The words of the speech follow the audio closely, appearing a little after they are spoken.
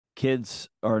kids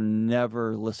are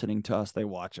never listening to us. They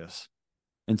watch us.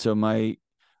 And so I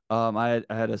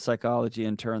had a psychology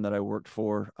intern that I worked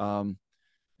for. And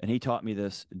he taught me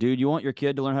this. Dude, you want your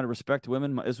kid to learn how to respect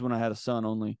women? This is when I had a son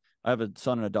only. I have a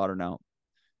son and a daughter now.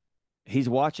 He's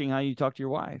watching how you talk to your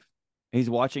wife. He's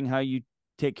watching how you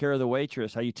take care of the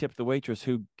waitress, how you tip the waitress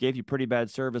who gave you pretty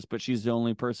bad service, but she's the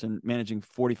only person managing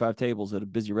 45 tables at a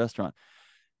busy restaurant.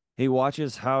 He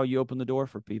watches how you open the door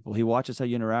for people. He watches how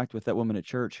you interact with that woman at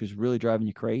church who's really driving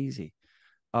you crazy.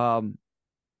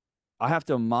 I have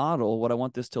to model what I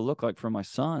want this to look like for my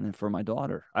son and for my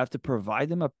daughter. I have to provide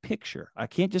them a picture. I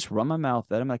can't just run my mouth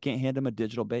at them. I can't hand them a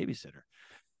digital babysitter.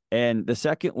 And the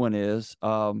second one is,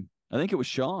 I think it was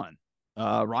Sean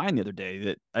Ryan the other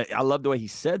day that I love the way he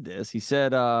said this. He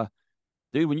said,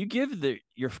 dude, when you give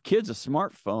your kids a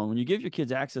smartphone, when you give your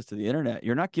kids access to the internet,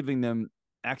 you're not giving them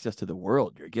access to the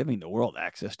world. You're giving the world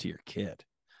access to your kid.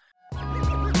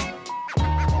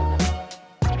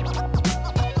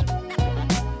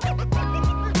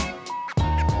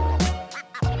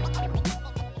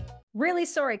 Really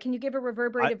sorry. Can you give a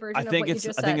reverberated version of what you just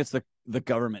said? I think it's the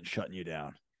government shutting you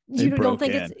down. You don't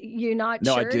think it's, you're not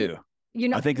sure? No, I do. You're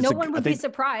not, no one would be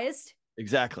surprised.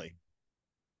 Exactly.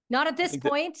 Not at this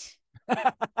point.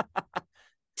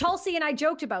 Tulsi and I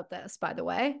joked about this, by the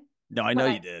way. No, I know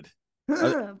you did.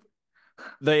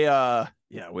 Yeah,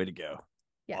 way to go.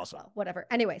 Yeah, awesome. Well, whatever.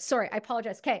 Anyway, sorry, I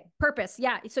apologize. Okay, purpose.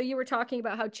 Yeah, so you were talking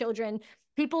about how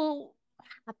people,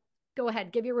 go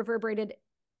ahead, give your reverberated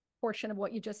portion of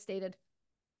what you just stated.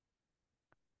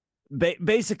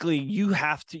 Basically, you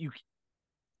have to,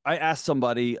 I asked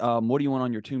somebody, what do you want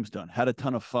on your tombstone? Had a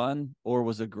ton of fun, or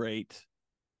was a great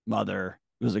mother,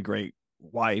 was a great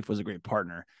wife, was a great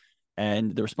partner?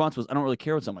 And the response was, I don't really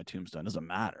care what's on my tombstone. It doesn't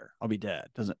matter. I'll be dead.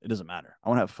 It doesn't matter. I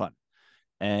want to have fun.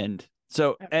 And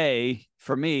so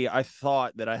for me, I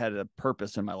thought that I had a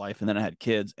purpose in my life, and then I had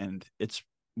kids, and it's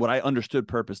what I understood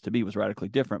purpose to be was radically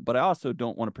different. But I also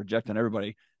don't want to project on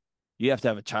everybody. You have to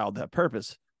have a child to have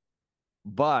purpose,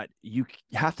 but you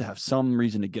have to have some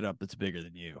reason to get up that's bigger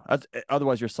than you.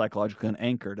 Otherwise, you're psychologically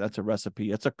unanchored. That's a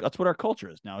recipe. That's what our culture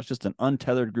is now. It's just an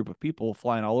untethered group of people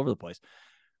flying all over the place.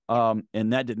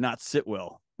 And that did not sit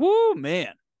well. Woo,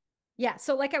 man. Yeah.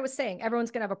 So like I was saying, everyone's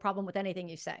going to have a problem with anything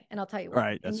you say. And I'll tell you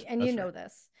why. Right. And you know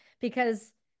this,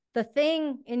 because the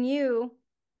thing in you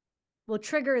will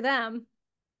trigger them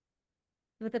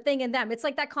with the thing in them. It's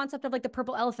like that concept of like the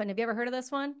purple elephant. Have you ever heard of this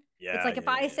one? Yeah. It's like if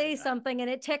I say something and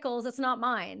it tickles, it's not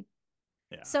mine.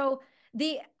 Yeah. So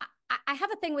I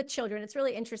have a thing with children. It's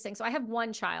really interesting. So I have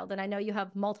one child, and I know you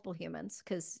have multiple humans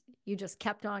because you just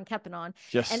kept on.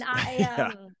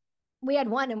 And we had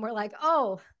one, and we're like,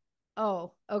 oh,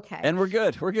 okay. And we're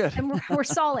good. And we're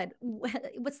solid.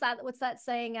 What's that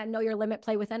saying? Know your limit,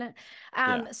 play within it.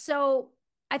 So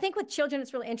I think with children,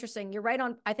 it's really interesting. You're right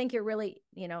on. I think you're really,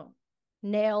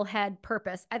 nail head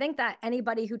purpose. I think that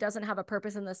anybody who doesn't have a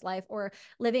purpose in this life or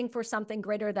living for something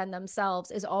greater than themselves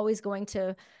is always going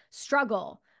to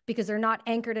struggle because they're not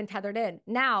anchored and tethered in.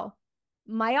 Now,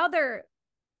 my other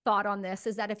thought on this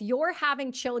is that if you're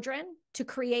having children to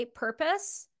create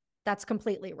purpose, that's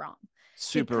completely wrong.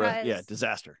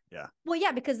 Disaster. Yeah. Well,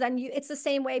 yeah, because then it's the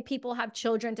same way people have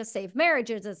children to save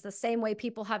marriages. It's the same way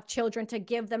people have children to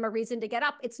give them a reason to get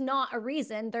up. It's not a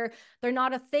reason. They're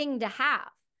not a thing to have.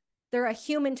 They're a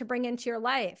human to bring into your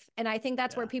life. And I think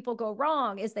that's where people go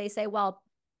wrong is they say, well,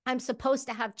 I'm supposed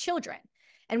to have children.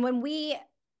 And when we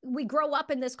grow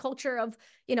up in this culture of,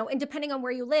 and depending on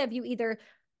where you live, you either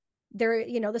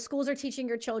the schools are teaching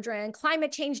your children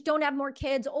climate change, don't have more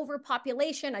kids,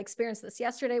 overpopulation. I experienced this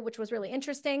yesterday, which was really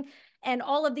interesting. And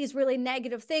all of these really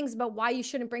negative things about why you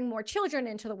shouldn't bring more children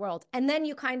into the world. And then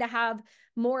you kind of have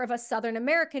more of a Southern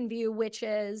American view, which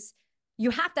is you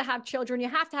have to have children, you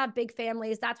have to have big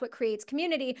families. That's what creates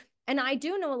community. And I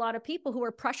do know a lot of people who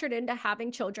are pressured into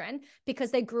having children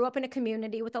because they grew up in a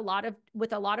community with a lot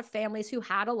of families who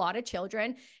had a lot of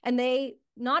children, and they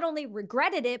not only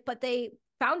regretted it, but they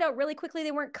found out really quickly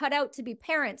they weren't cut out to be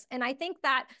parents. And I think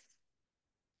that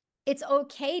it's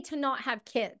okay to not have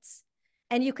kids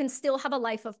and you can still have a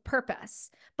life of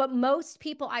purpose. But most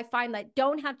people I find that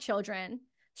don't have children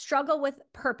struggle with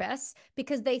purpose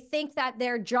because they think that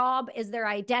their job is their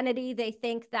identity. They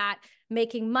think that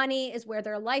making money is where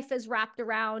their life is wrapped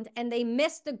around, and they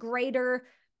miss the greater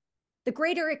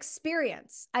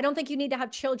experience. I don't think you need to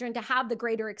have children to have the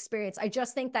greater experience. I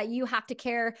just think that you have to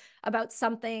care about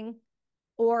something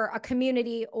or a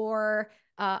community or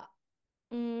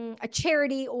a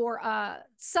charity or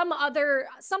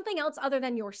something else other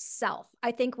than yourself.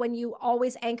 I think when you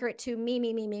always anchor it to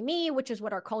me, which is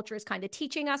what our culture is kind of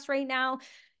teaching us right now,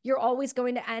 you're always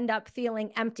going to end up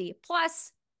feeling empty.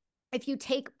 Plus, if you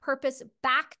take purpose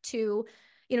back to,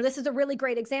 this is a really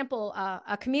great example,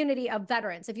 a community of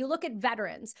veterans. If you look at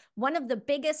veterans, one of the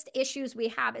biggest issues we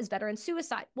have is veteran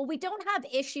suicide. Well, we don't have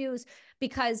issues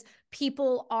because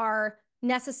people are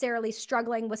necessarily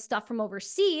struggling with stuff from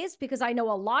overseas, because I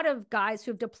know a lot of guys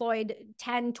who've deployed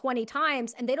 10, 20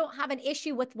 times, and they don't have an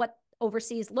issue with what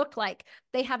overseas looked like.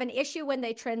 They have an issue when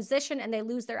they transition and they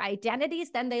lose their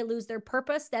identities, then they lose their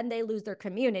purpose, then they lose their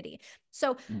community.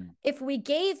 So if we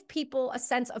gave people a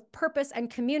sense of purpose and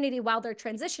community while they're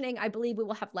transitioning, I believe we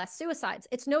will have less suicides.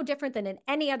 It's no different than in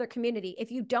any other community.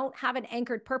 If you don't have an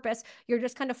anchored purpose, you're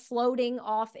just kind of floating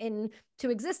off into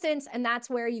existence. And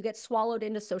that's where you get swallowed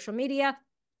into social media.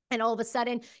 And all of a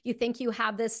sudden you think you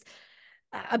have this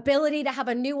ability to have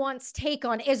a nuanced take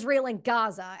on Israel and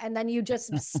Gaza, and then you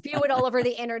just spew it all over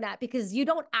the internet because you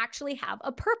don't actually have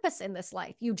a purpose in this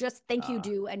life. You just think you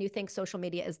do, and you think social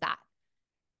media is that.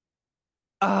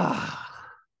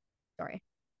 Sorry.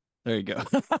 There you go.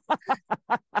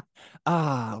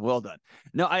 Well done.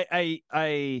 No, again,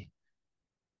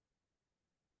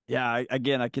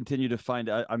 I continue to find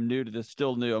I'm new to this,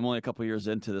 still new. I'm only a couple of years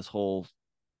into this whole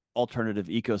alternative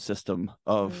ecosystem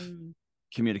of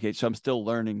communicate. So I'm still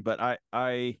learning, but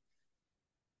I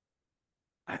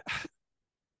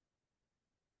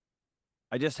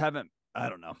just haven't, I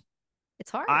don't know. It's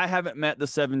hard. I haven't met the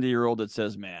 70-year-old that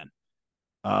says, man,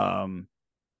 after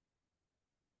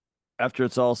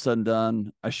it's all said and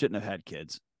done, I shouldn't have had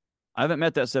kids. I haven't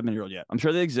met that 70-year-old yet. I'm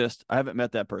sure they exist. I haven't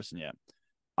met that person yet.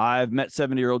 I've met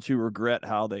 70-year-olds who regret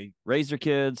how they raised their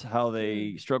kids, how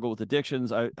they struggle with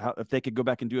addictions. If they could go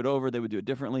back and do it over, they would do it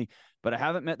differently. But I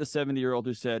haven't met the 70-year-old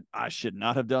who said, I should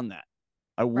not have done that.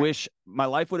 I wish my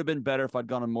life would have been better if I'd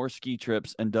gone on more ski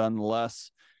trips and done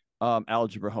less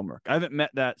algebra homework. I haven't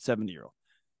met that 70-year-old.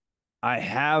 I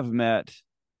have met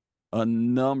a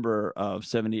number of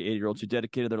 70, 80-year-olds who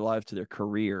dedicated their lives to their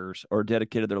careers or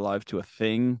dedicated their life to a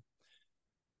thing.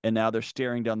 And now they're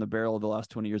staring down the barrel of the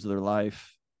last 20 years of their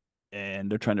life.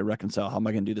 And they're trying to reconcile, how am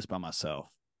I going to do this by myself?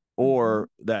 Or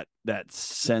that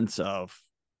sense of,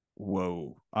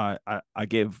 whoa, I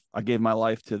gave my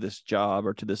life to this job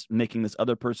or to this, making this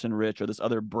other person rich or this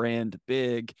other brand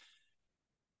big.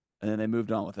 And then they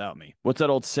moved on without me. What's that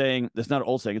old saying? That's not an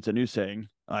old saying. It's a new saying.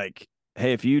 Like,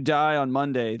 hey, if you die on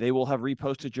Monday, they will have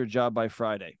reposted your job by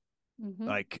Friday.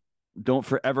 Like, don't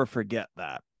forever forget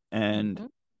that. And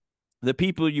the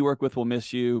people you work with will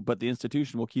miss you, but the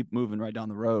institution will keep moving right down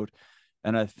the road.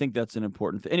 And I think that's an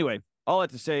important thing. Anyway, all I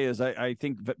have to say is I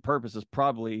think purpose is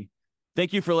probably,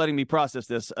 thank you for letting me process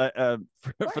this.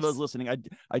 For those listening,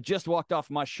 I just walked off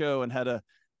my show and had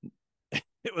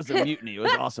it was a mutiny. It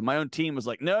was awesome. My own team was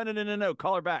like, no,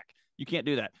 call her back. You can't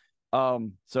do that.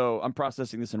 So I'm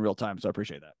processing this in real time. So I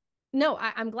appreciate that. No,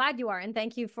 I'm glad you are. And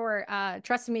thank you for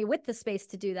trusting me with the space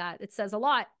to do that. It says a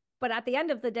lot. But at the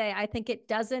end of the day, I think it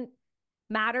doesn't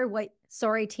matter what,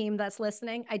 sorry, team that's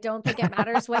listening. I don't think it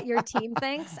matters what your team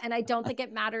thinks. And I don't think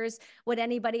it matters what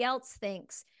anybody else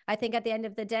thinks. I think at the end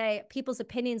of the day, people's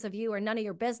opinions of you are none of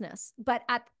your business. But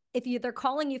if they're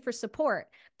calling you for support,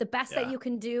 the best that you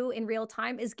can do in real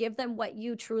time is give them what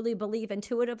you truly believe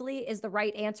intuitively is the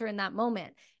right answer in that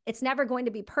moment. It's never going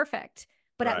to be perfect,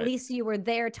 but at least you were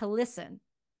there to listen.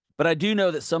 But I do know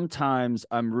that sometimes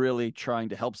I'm really trying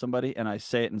to help somebody and I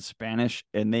say it in Spanish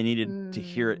and they needed to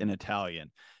hear it in Italian.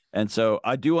 And so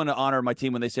I do want to honor my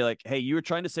team when they say like, hey, you were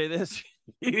trying to say this,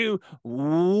 you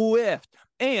whiffed.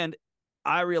 And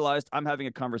I realized I'm having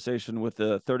a conversation with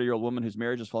a 30-year-old woman whose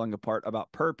marriage is falling apart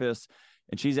about purpose.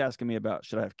 And she's asking me about,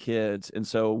 should I have kids? And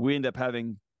so we end up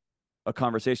having a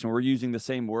conversation. We're using the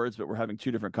same words, but we're having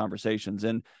two different conversations.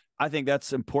 And I think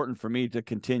that's important for me to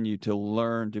continue to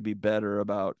learn to be better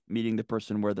about meeting the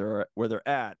person where they're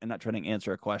at and not trying to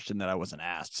answer a question that I wasn't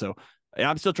asked. So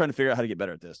I'm still trying to figure out how to get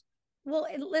better at this. Well,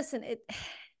 listen,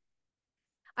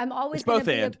 I'm always it's both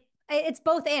and. It's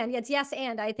both and. It's yes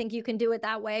and. I think you can do it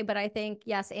that way, but I think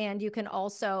yes and you can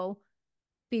also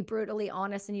be brutally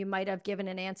honest, and you might have given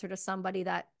an answer to somebody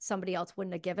that somebody else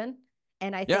wouldn't have given.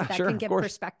 And I think that can give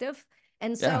perspective.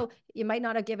 And so you might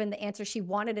not have given the answer she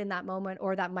wanted in that moment,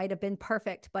 or that might have been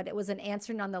perfect, but it was an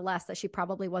answer nonetheless that she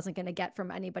probably wasn't going to get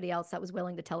from anybody else that was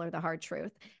willing to tell her the hard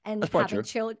truth. And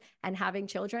having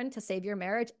children to save your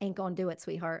marriage ain't going to do it,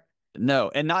 sweetheart. No,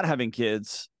 and not having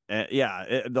kids.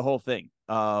 The whole thing.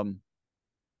 It's hard.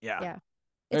 Yeah.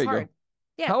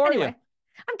 How are you?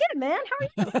 I'm good, man.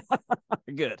 How are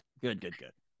you? Good.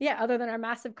 Yeah, other than our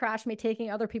massive crash, me taking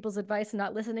other people's advice and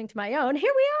not listening to my own,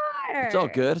 here we are. It's all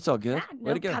good.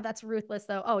 Way to go. God, that's ruthless,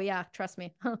 though. Oh, yeah, trust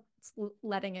me. It's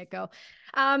letting it go.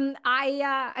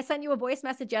 I sent you a voice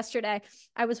message yesterday.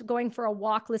 I was going for a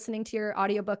walk listening to your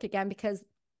audiobook again because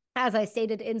as I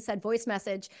stated in said voice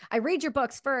message, I read your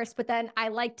books first, but then I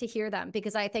like to hear them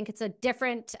because I think it's a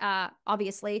different,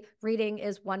 obviously, reading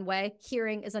is one way,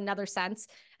 hearing is another sense.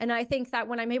 And I think that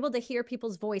when I'm able to hear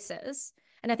people's voices,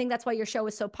 and I think that's why your show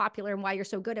is so popular and why you're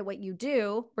so good at what you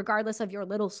do, regardless of your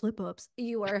little slip ups,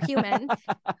 you are a human.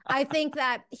 I think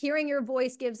that hearing your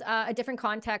voice gives a different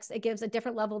context. It gives a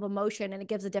different level of emotion and it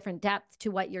gives a different depth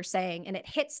to what you're saying and it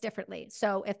hits differently.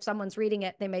 So if someone's reading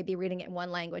it, they may be reading it in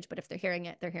one language, but if they're hearing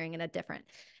it in a different.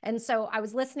 And so I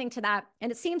was listening to that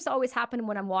and it seems to always happen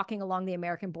when I'm walking along the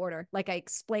American border, like I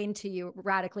explained to you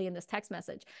radically in this text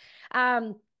message.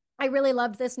 I really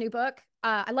loved this new book.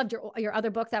 I loved your other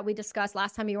book that we discussed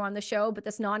last time you were on the show, but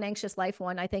this non-anxious life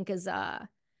one, I think is, I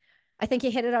think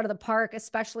you hit it out of the park,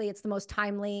 especially it's the most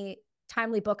timely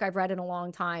book I've read in a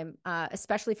long time,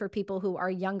 especially for people who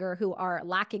are younger, who are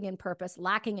lacking in purpose,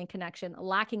 lacking in connection,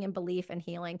 lacking in belief and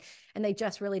healing, and they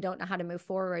just really don't know how to move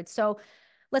forward. So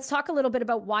let's talk a little bit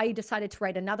about why you decided to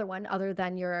write another one other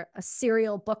than you're a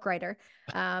serial book writer.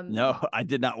 No, I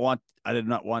did not want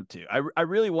to. I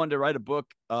really wanted to write a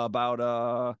book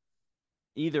about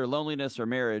either loneliness or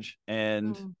marriage,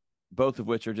 and both of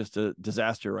which are just a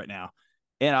disaster right now.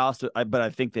 And but I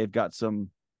think they've got some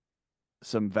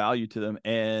value to them.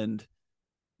 And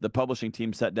the publishing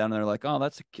team sat down and they're like, "Oh,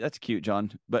 that's cute, John,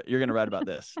 but you're going to write about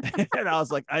this." And I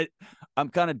was like, I'm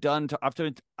kind of done.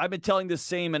 I've been telling this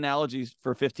same analogies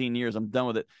for 15 years. I'm done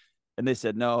with it. And they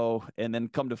said no. And then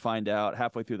come to find out,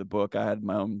 halfway through the book, I had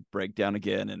my own breakdown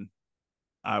again. And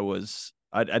I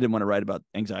didn't want to write about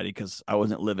anxiety because I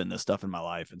wasn't living this stuff in my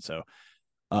life. And so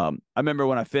I remember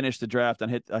when I finished the draft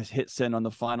and I hit send on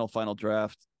the final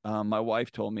draft. My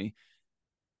wife told me,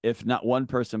 if not one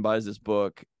person buys this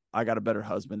book, I got a better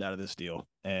husband out of this deal,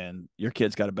 and your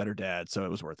kid's got a better dad. So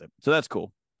it was worth it. So that's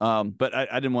cool. But I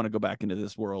didn't want to go back into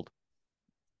this world.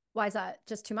 Why is that?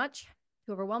 Just too much?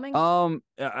 Too overwhelming?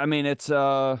 I mean, it's,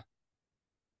 I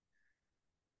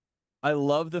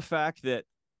love the fact that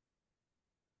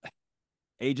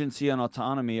agency and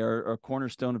autonomy are a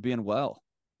cornerstone of being well,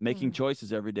 making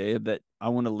choices every day that I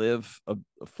want to live a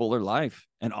fuller life.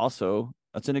 And also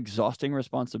that's an exhausting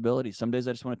responsibility. Some days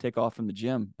I just want to take off from the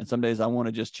gym, and some days I want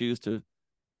to just choose to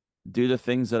do the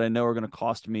things that I know are going to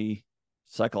cost me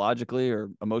psychologically or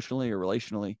emotionally or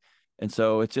relationally. And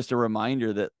so it's just a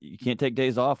reminder that you can't take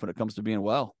days off when it comes to being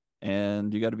well,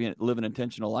 and you got to live an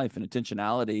intentional life. And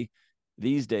intentionality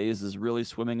these days is really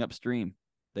swimming upstream.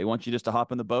 They want you just to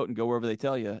hop in the boat and go wherever they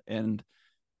tell you. And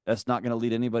that's not going to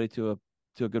lead anybody to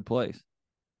a good place.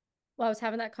 Well, I was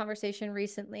having that conversation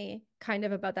recently, kind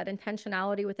of about that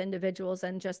intentionality with individuals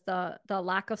and just the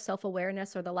lack of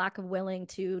self-awareness or the lack of willing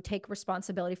to take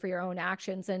responsibility for your own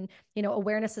actions. And,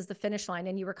 awareness is the finish line.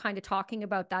 And you were kind of talking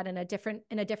about that in a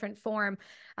different form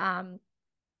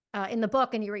in the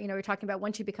book. And you're talking about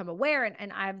once you become aware,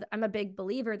 and I'm a big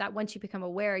believer that once you become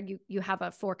aware, you have a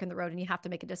fork in the road and you have to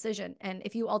make a decision. And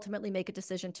if you ultimately make a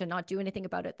decision to not do anything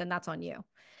about it, then that's on you.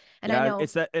 And yeah, I know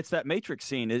it's that Matrix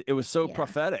scene. It was so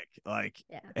prophetic. Like,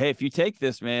 hey, if you take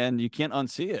this, man, you can't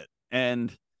unsee it.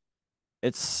 And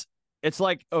it's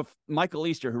like Michael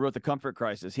Easter, who wrote The Comfort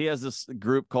Crisis. He has this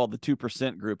group called the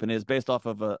 2% group, and it is based off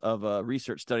of a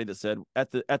research study that said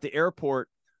at the airport,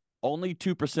 only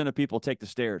 2% of people take the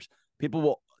stairs.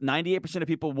 98% of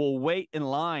people will wait in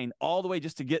line all the way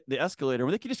just to get the escalator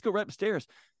when they can just go right upstairs.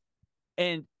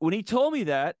 And when he told me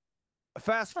that,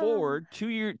 fast forward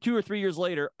 2 or 3 years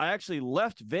later, I actually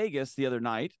left Vegas the other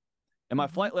night, and my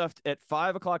flight left at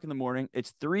 5 o'clock in the morning.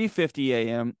 It's 3:50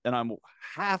 a.m. and I'm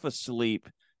half asleep.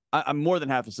 I'm more than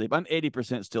half asleep. I'm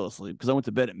 80% still asleep because I went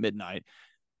to bed at midnight.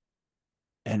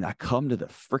 And I come to the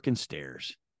freaking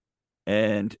stairs.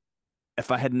 And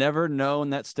if I had never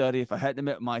known that study, if I hadn't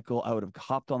met Michael, I would have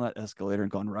hopped on that escalator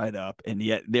and gone right up. And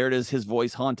yet there it is, his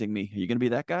voice haunting me. Are you going to be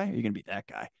that guy? Are you going to be that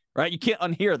guy? Right? You can't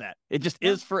unhear that. It just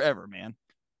is forever, man.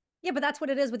 Yeah, but that's what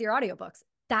it is with your audiobooks.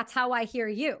 That's how I hear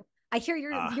you. I hear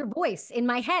your voice in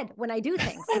my head when I do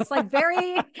things. It's like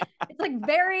very,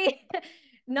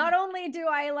 not only do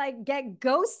I get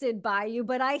ghosted by you,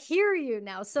 but I hear you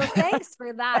now. So thanks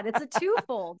for that. It's a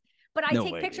twofold. But I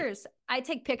take pictures. I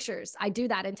take pictures. I do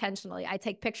that intentionally. I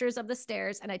take pictures of the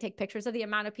stairs, and I take pictures of the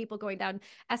amount of people going down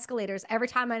escalators every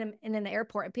time I'm in an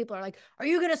airport, and people are like, "Are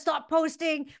you going to stop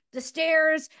posting the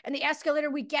stairs and the escalator?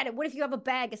 We get it. What if you have a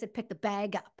bag?" I said, "Pick the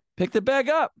bag up. Pick the bag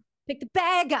up. Pick the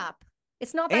bag up."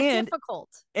 It's not that difficult.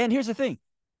 And here's the thing.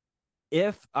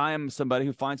 If I'm somebody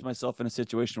who finds myself in a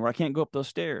situation where I can't go up those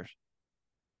stairs,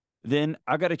 then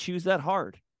I got to choose that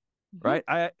hard. Right.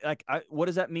 What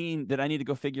does that mean that I need to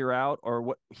go figure out, or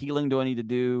what healing do I need to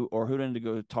do, or who do I need to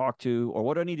go talk to, or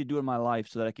what do I need to do in my life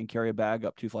so that I can carry a bag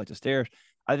up 2 flights of stairs?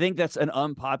 I think that's an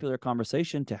unpopular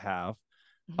conversation to have.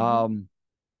 Mhm.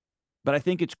 But I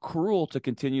think it's cruel to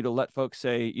continue to let folks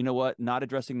say, you know what, not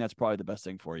addressing that's probably the best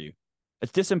thing for you.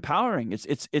 It's disempowering.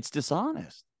 It's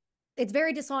dishonest. It's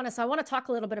very dishonest. I want to talk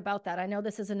a little bit about that. I know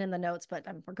this isn't in the notes, but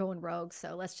we're going rogue,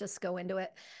 so let's just go into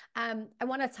it. I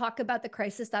want to talk about the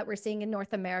crisis that we're seeing in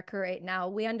North America right now.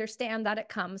 We understand that it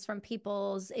comes from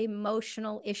people's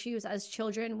emotional issues as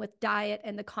children with diet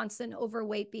and the constant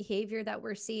overweight behavior that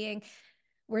we're seeing.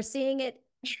 We're seeing it.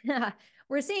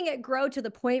 We're seeing it grow to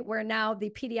the point where now the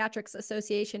Pediatrics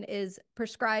Association is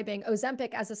prescribing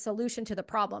Ozempic as a solution to the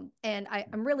problem. And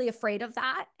I'm really afraid of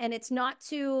that. And it's not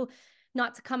to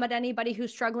come at anybody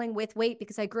who's struggling with weight,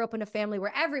 because I grew up in a family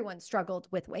where everyone struggled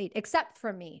with weight except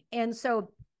for me. And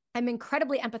so I'm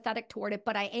incredibly empathetic toward it,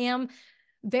 but I am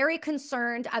very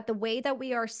concerned at the way that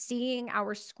we are seeing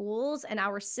our schools and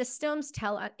our systems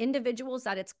tell individuals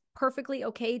that it's perfectly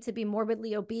okay to be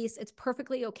morbidly obese. It's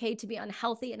perfectly okay to be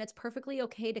unhealthy, and it's perfectly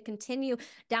okay to continue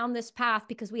down this path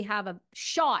because we have a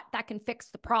shot that can fix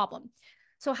the problem.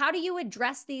 So how do you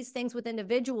address these things with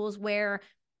individuals where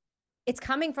it's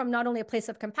coming from not only a place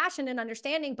of compassion and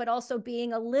understanding, but also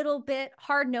being a little bit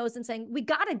hard-nosed and saying, we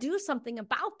got to do something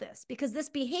about this, because this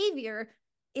behavior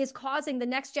is causing the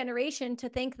next generation to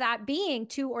think that being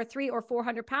 2 or 3 or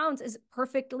 400 pounds is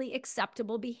perfectly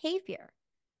acceptable behavior.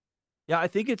 Yeah, I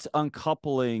think it's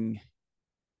uncoupling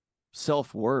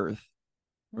self-worth,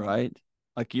 right?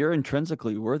 Like, you're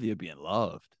intrinsically worthy of being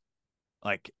loved,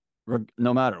 like,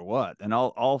 no matter what. And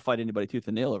I'll fight anybody tooth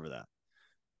and nail over that.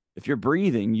 If you're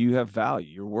breathing, you have value.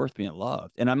 You're worth being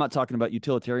loved. And I'm not talking about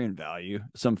utilitarian value,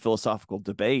 some philosophical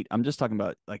debate. I'm just talking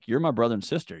about, like, you're my brother and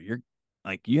sister. You're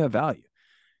like, you have value.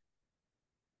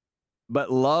 But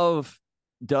love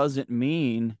doesn't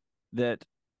mean that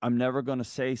I'm never going to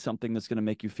say something that's going to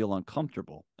make you feel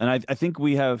uncomfortable. And I think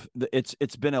we have,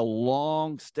 it's been a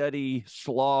long, steady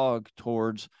slog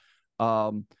towards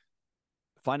finding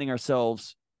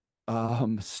ourselves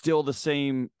still the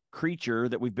same creature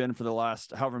that we've been for the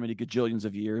last however many gajillions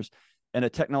of years, and a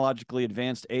technologically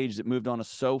advanced age that moved on us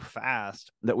so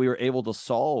fast that we were able to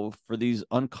solve for these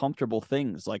uncomfortable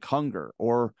things like hunger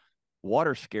or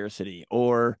water scarcity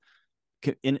or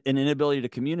an inability to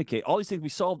communicate. All these things we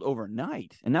solved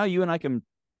overnight. And now you and I can,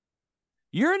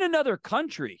 you're in another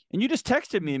country and you just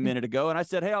texted me a minute ago and I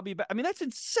said, hey, I'll be back. I mean, that's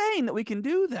insane that we can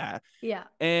do that. Yeah.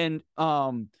 And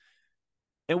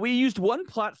we used one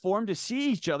platform to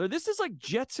see each other. This is like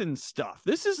Jetson stuff.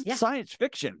 This is science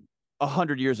fiction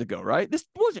 100 years ago, right? This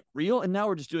wasn't real. And now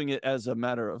we're just doing it as a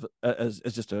matter of, as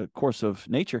just a course of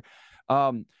nature.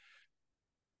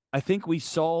 I think we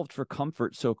solved for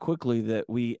comfort so quickly that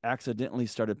we accidentally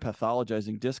started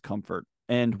pathologizing discomfort.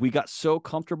 And we got so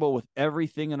comfortable with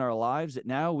everything in our lives that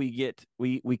now we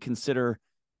consider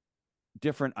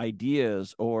different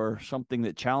ideas or something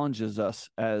that challenges us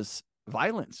as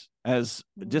violence, as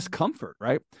discomfort,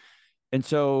 right? And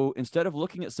so instead of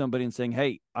looking at somebody and saying,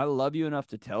 hey, I love you enough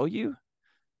to tell you,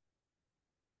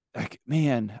 like,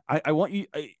 man, I want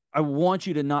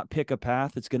you to not pick a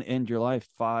path that's going to end your life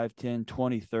 5, 10,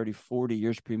 20, 30, 40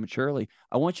 years prematurely.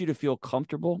 I want you to feel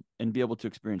comfortable and be able to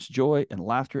experience joy and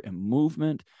laughter and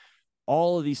movement.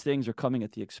 All of these things are coming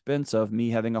at the expense of me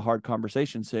having a hard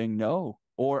conversation saying no,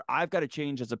 or I've got to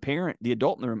change as a parent, the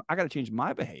adult in the room. I got to change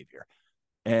my behavior.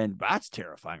 And that's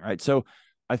terrifying, right? So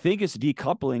I think it's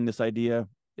decoupling this idea.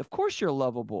 Of course you're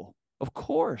lovable. Of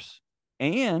course.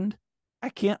 And I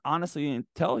can't honestly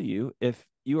tell you if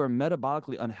you are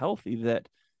metabolically unhealthy that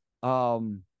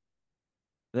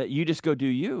that you just go do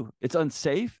you. It's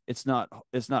unsafe. It's not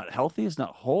healthy. It's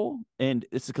not whole. And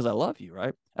it's because I love you,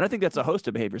 right? And I think that's a host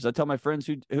of behaviors. I tell my friends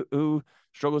who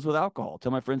struggles with alcohol,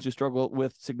 tell my friends who struggle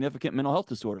with significant mental health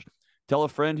disorders, tell a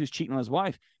friend who's cheating on his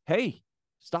wife, hey,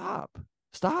 stop,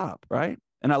 right?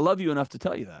 And I love you enough to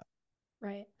tell you that.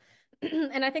 Right.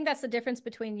 And I think that's the difference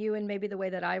between you and maybe the way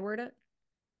that I word it.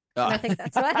 And I think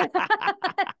that's what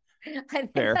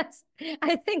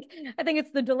I think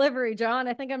it's the delivery, John.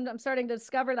 I think I'm starting to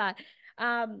discover that.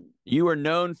 You are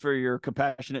known for your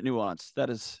compassionate nuance. That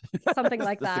is something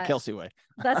like that's that. The Kelsey way.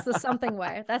 That's the something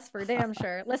way. That's for damn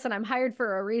sure. Listen, I'm hired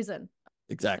for a reason.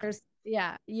 Exactly.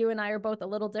 You and I are both a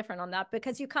little different on that,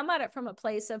 because you come at it from a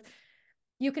place of,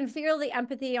 you can feel the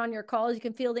empathy on your calls. You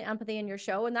can feel the empathy in your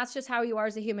show. And that's just how you are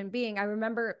as a human being. I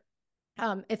remember,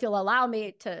 if you'll allow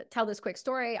me to tell this quick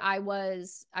story, I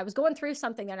was going through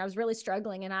something and I was really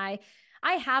struggling. And I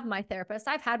have my therapist.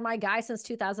 I've had my guy since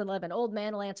 2011. Old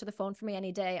man will answer the phone for me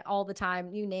any day, all the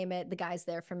time. You name it, the guy's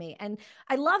there for me. And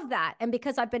I love that. And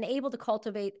because I've been able to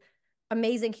cultivate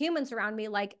amazing humans around me.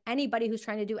 Like anybody who's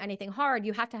trying to do anything hard,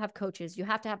 you have to have coaches, you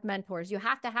have to have mentors, you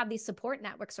have to have these support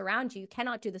networks around you. You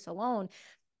cannot do this alone.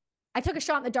 I took a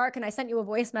shot in the dark and I sent you a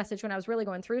voice message when I was really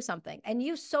going through something. And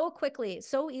you so quickly,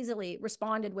 so easily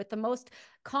responded with the most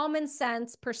common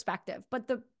sense perspective. But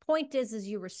the point is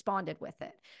you responded with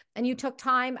it. And you took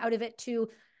time out of it to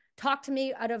talk to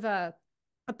me out of a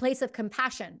place of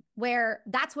compassion, where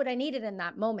that's what I needed in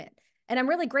that moment. And I'm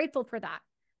really grateful for that.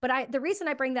 But the reason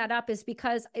I bring that up is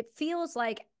because it feels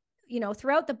like,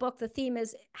 throughout the book, the theme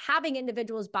is having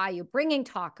individuals by you, bringing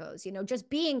tacos, just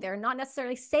being there, not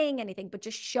necessarily saying anything, but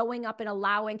just showing up and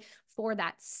allowing for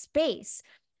that space.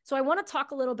 So I want to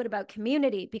talk a little bit about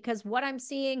community, because what I'm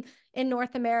seeing in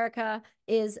North America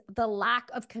is the lack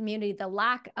of community, the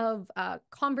lack of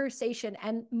conversation,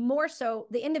 and more so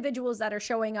the individuals that are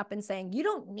showing up and saying, you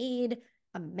don't need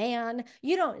a man,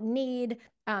 you don't need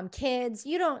kids,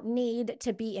 you don't need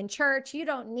to be in church, you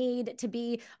don't need to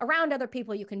be around other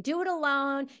people, you can do it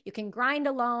alone, you can grind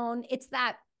alone. It's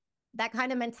that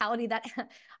kind of mentality that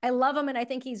I love him and I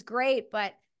think he's great,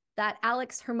 but that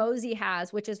Alex Hermosi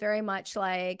has, which is very much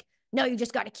like, no, you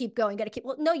just got to keep going,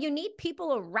 well, no, you need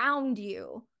people around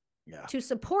you to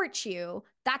support you.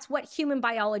 That's what human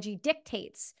biology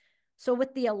dictates. So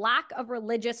with the lack of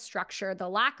religious structure, the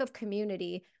lack of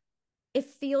community, it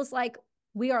feels like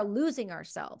we are losing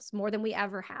ourselves more than we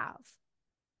ever have.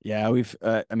 Yeah,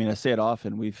 I say it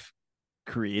often, we've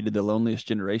created the loneliest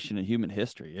generation in human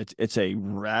history. It's a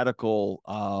radical,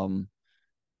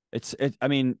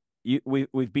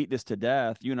 we've beat this to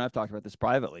death. You and I've talked about this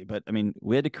privately, but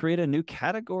we had to create a new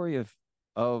category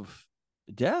of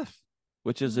death,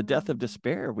 which is a death of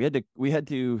despair. We had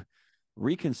to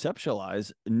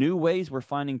reconceptualize new ways we're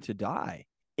finding to die.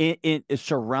 It is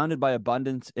surrounded by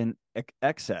abundance and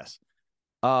excess.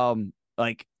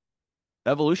 Like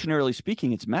evolutionarily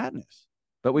speaking, it's madness,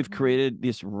 but we've created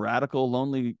this radical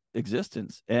lonely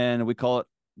existence, and we call it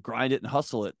grind it and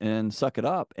hustle it and suck it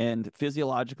up. And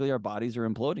physiologically, our bodies are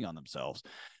imploding on themselves.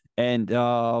 And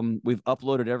we've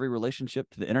uploaded every relationship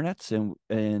to the internets,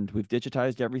 and we've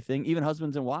digitized everything, even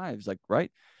husbands and wives,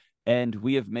 right? And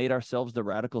we have made ourselves the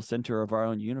radical center of our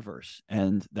own universe,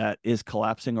 and that is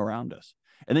collapsing around us.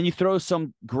 And then you throw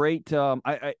some great,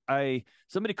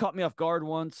 somebody caught me off guard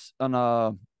once on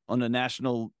a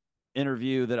national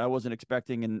interview that I wasn't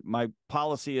expecting. And my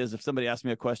policy is, if somebody asks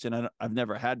me a question I've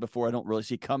never had before, I don't really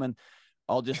see coming,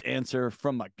 I'll just answer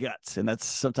from my guts. And that's,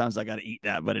 sometimes I got to eat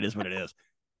that, but it is what it is.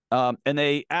 And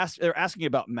they're asking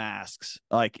about masks.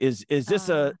 Like, is this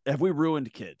have we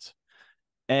ruined kids?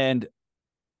 And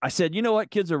I said, you know what?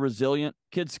 Kids are resilient.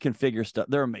 Kids can figure stuff.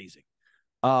 They're amazing.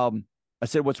 I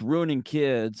said, what's ruining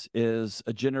kids is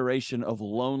a generation of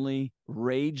lonely,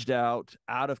 raged out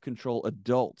of control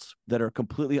adults that are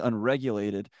completely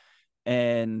unregulated.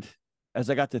 And as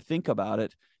I got to think about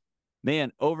it,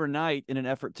 man, overnight, in an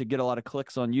effort to get a lot of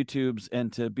clicks on YouTube's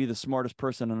and to be the smartest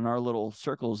person in our little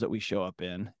circles that we show up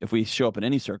in, if we show up in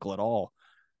any circle at all,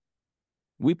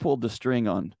 we pulled the string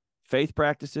on faith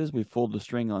practices. We pulled the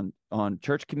string on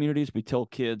church communities. We tell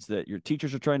kids that your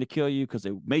teachers are trying to kill you because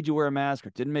they made you wear a mask or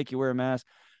didn't make you wear a mask.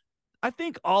 I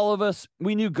think all of us,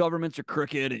 we knew governments are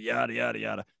crooked and yada, yada,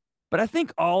 yada. But I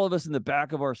think all of us in the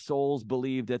back of our souls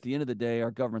believed at the end of the day,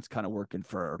 our government's kind of working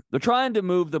they're trying to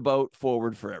move the boat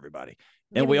forward for everybody.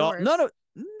 And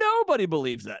nobody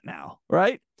believes that now.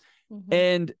 Right. Mm-hmm.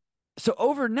 And so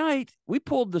overnight, we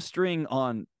pulled the string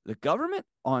on the government,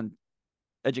 on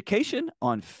education,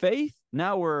 on faith.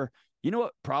 Now you know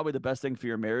what, probably the best thing for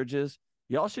your marriage is,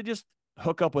 y'all should just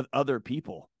hook up with other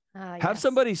people. Have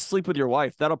somebody sleep with your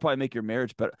wife. That'll probably make your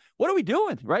marriage better. What are we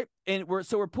doing? Right. And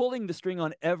we're pulling the string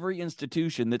on every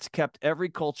institution that's kept every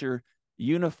culture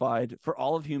unified for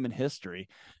all of human history.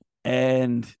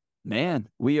 And man,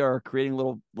 we are creating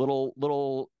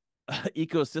little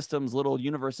ecosystems, little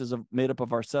universes made up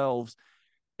of ourselves.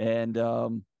 And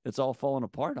it's all falling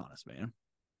apart on us, man.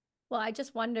 Well, I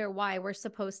just wonder why we're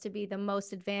supposed to be the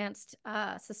most advanced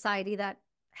society that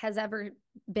has ever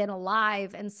been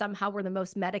alive, and somehow we're the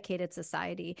most medicated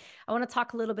society. I want to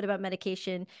talk a little bit about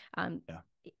medication.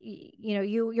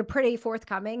 You're pretty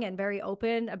forthcoming and very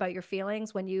open about your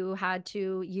feelings when you had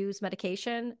to use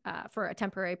medication for a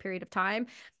temporary period of time.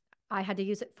 I had to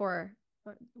use it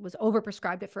was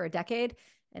overprescribed it for a decade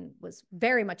and was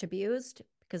very much abused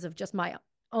because of just my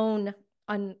own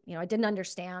I didn't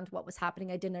understand what was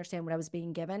happening. I didn't understand what I was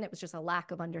being given. It was just a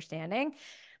lack of understanding.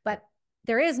 But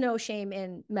there is no shame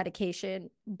in medication.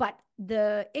 But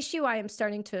the issue I am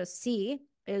starting to see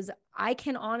is, I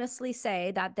can honestly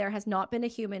say that there has not been a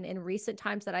human in recent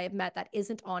times that I have met that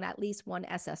isn't on at least one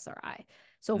SSRI.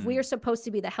 So if we are supposed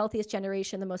to be the healthiest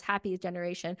generation, the most happiest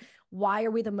generation, why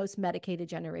are we the most medicated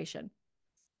generation?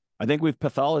 I think we've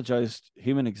pathologized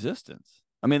human existence.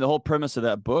 I mean, the whole premise of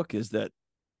that book is that,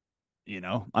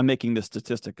 I'm making this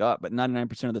statistic up, but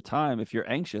 99% of the time, if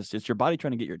you're anxious, it's your body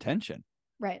trying to get your attention.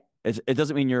 Right. It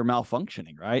doesn't mean you're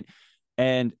malfunctioning, right?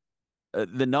 And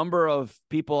the number of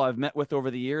people I've met with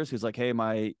over the years who's like, hey,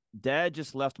 my dad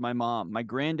just left my mom. My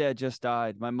granddad just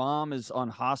died. My mom is on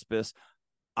hospice.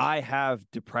 I have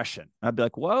depression. I'd be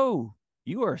like, whoa,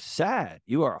 you are sad.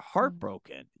 You are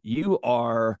heartbroken. You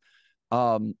are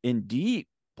in deep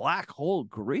black hole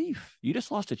grief. You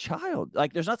just lost a child.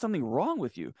 Like, there's not something wrong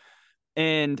with you.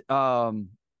 And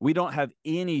we don't have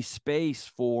any space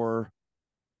for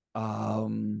a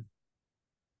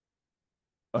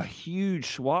huge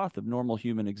swath of normal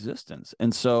human existence.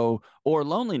 And so, or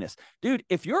loneliness. Dude,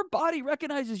 if your body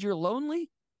recognizes you're lonely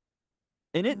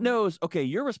and it knows, okay,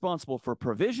 you're responsible for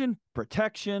provision,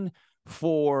 protection,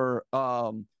 for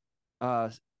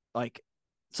like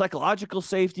psychological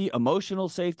safety, emotional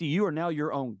safety, you are now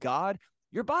your own God.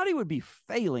 Your body would be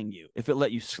failing you if it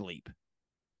let you sleep,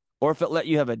 or if it let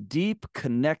you have a deep,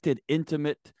 connected,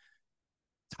 intimate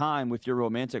time with your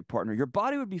romantic partner. Your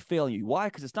body would be failing you. Why?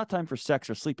 Because it's not time for sex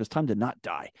or sleep. It's time to not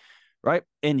die, right?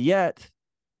 And yet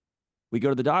we go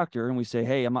to the doctor and we say,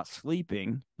 hey, I'm not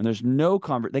sleeping. And there's no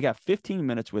they got 15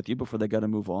 minutes with you before they got to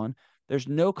move on. There's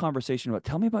no conversation about,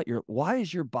 tell me about why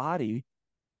is your body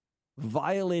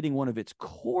violating one of its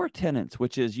core tenets,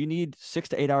 which is you need 6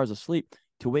 to 8 hours of sleep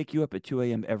to wake you up at 2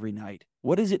 a.m. every night.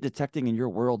 What is it detecting in your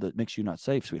world that makes you not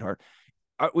safe, sweetheart?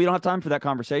 We don't have time for that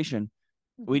conversation.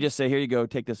 We just say, here you go,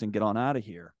 take this and get on out of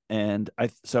here. And I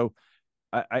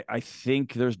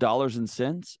think there's dollars and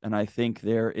cents. And I think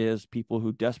there is people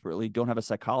who desperately don't have a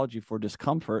psychology for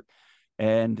discomfort.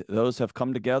 And those have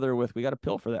come together with, we got a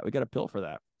pill for that. We got a pill for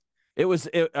that.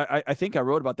 I think I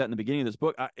wrote about that in the beginning of this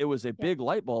book. It was a big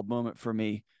light bulb moment for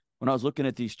me when I was looking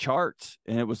at these charts,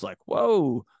 and it was like,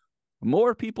 whoa,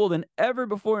 more people than ever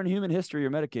before in human history are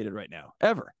medicated right now,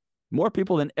 ever. More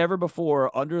people than ever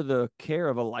before under the care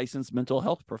of a licensed mental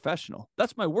health professional.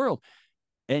 That's my world.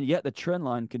 And yet the trend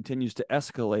line continues to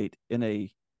escalate in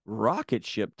a rocket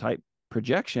ship type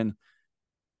projection.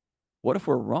 What if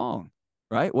we're wrong,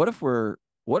 right? What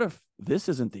if this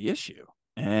isn't the issue?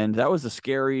 And that was a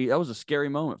scary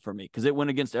moment for me, because it went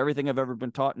against everything I've ever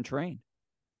been taught and trained.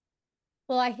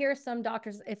 Well, I hear some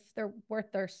doctors, if they're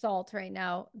worth their salt right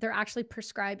now, they're actually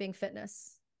prescribing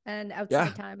fitness and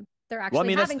outside time. They're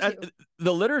actually having to.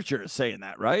 The literature is saying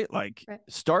that, right? Like,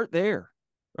 start there,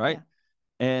 right?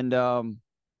 Yeah. And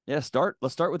let's start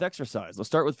with exercise. Let's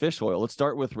start with fish oil. Let's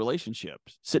start with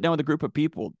relationships. Sit down with a group of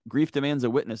people. Grief demands a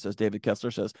witness, as David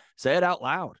Kessler says. Say it out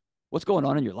loud. What's going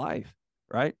on in your life,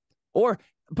 right? Or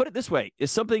put it this way,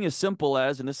 is something as simple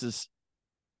as, and this is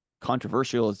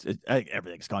controversial, I think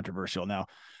everything's controversial now.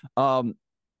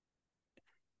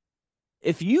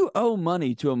 If you owe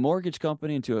money to a mortgage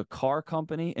company and to a car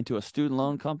company and to a student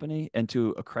loan company and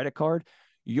to a credit card,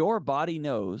 your body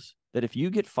knows that if you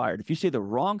get fired, if you say the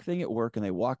wrong thing at work and they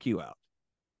walk you out,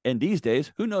 and these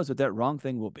days, who knows what that wrong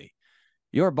thing will be?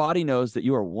 Your body knows that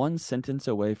you are one sentence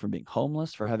away from being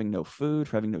homeless, for having no food,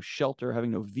 for having no shelter,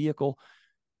 having no vehicle.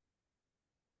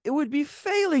 It would be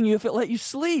failing you if it let you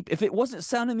sleep, if it wasn't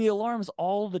sounding the alarms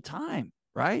all the time,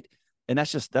 right? And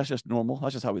that's just normal.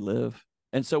 That's just how we live.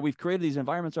 And so we've created these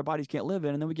environments our bodies can't live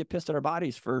in, and then we get pissed at our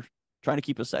bodies for trying to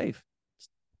keep us safe,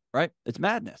 right? It's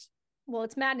madness. Well,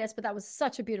 it's madness, but that was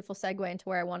such a beautiful segue into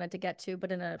where I wanted to get to,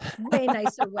 but in a way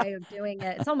nicer way of doing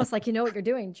it. It's almost like you know what you're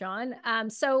doing, John.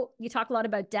 So you talk a lot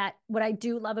about debt. What I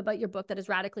do love about your book that is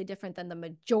radically different than the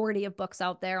majority of books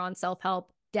out there on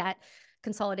self-help, debt,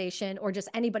 consolidation, or just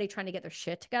anybody trying to get their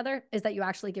shit together, is that you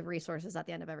actually give resources at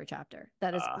the end of every chapter.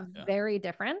 That is very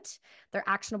different. They're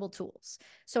actionable tools.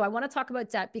 So I want to talk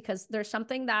about debt because there's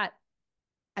something that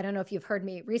I don't know if you've heard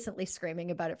me recently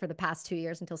screaming about it for the past 2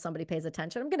 years until somebody pays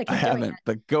attention. I'm going to keep doing it.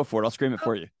 But go for it. I'll scream it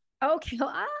for you. Okay.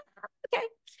 Okay.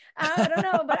 I don't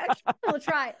know, but we'll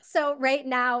try. So right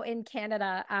now in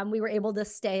Canada, we were able to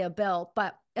stay a bill,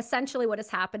 but essentially what is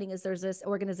happening is there's this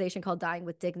organization called Dying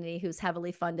with Dignity who's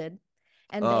heavily funded.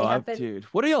 And they have been, dude,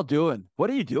 what are y'all doing? What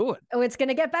are you doing? Oh, it's going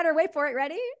to get better. Wait for it.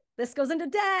 Ready? This goes into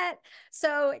debt.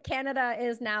 So Canada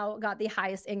is now got the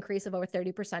highest increase of over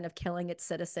 30% of killing its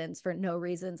citizens for no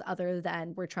reasons other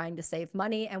than we're trying to save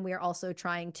money. And we are also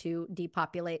trying to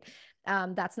depopulate.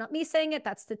 That's not me saying it.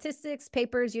 That's statistics,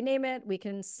 papers, you name it. We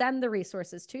can send the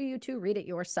resources to you to read it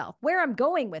yourself. Where I'm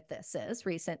going with this is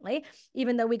recently,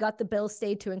 even though we got the bill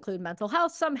stayed to include mental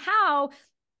health, somehow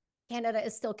Canada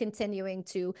is still continuing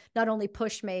to not only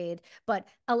push MAID, but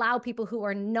allow people who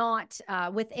are not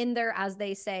within their, as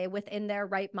they say, within their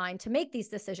right mind to make these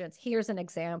decisions. Here's an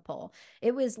example.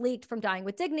 It was leaked from Dying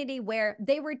with Dignity, where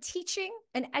they were teaching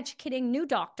and educating new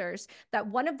doctors that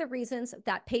one of the reasons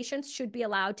that patients should be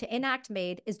allowed to enact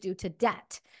MAID is due to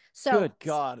debt. So, good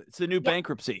God, it's a new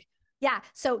bankruptcy. Yeah.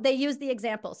 So they use the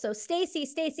example. So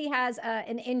Stacey has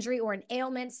an injury or an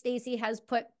ailment. Stacey has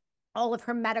put all of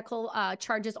her medical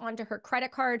charges onto her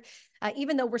credit card.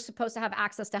 Even though we're supposed to have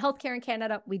access to healthcare in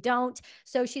Canada, we don't.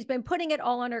 So she's been putting it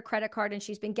all on her credit card, and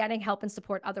she's been getting help and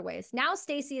support other ways. Now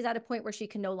Stacey is at a point where she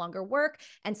can no longer work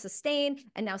and sustain.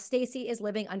 And now Stacey is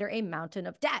living under a mountain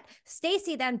of debt.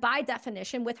 Stacey then, by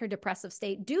definition, with her depressive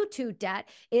state due to debt,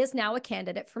 is now a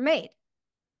candidate for MAID.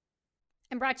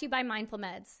 I'm brought to you by Mindful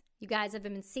Meds. You guys have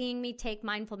been seeing me take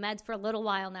Mindful Meds for a little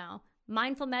while now.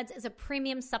 Mindful Meds is a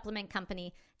premium supplement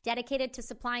company dedicated to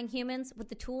supplying humans with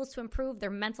the tools to improve their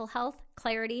mental health,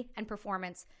 clarity, and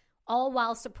performance, all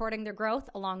while supporting their growth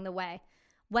along the way.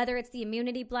 Whether it's the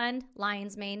Immunity Blend,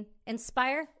 Lion's Mane,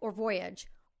 Inspire, or Voyage,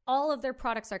 all of their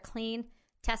products are clean,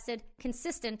 tested,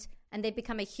 consistent, and they've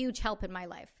become a huge help in my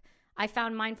life. I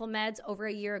found Mindful Meds over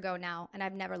a year ago now, and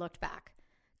I've never looked back.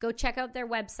 Go check out their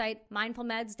website,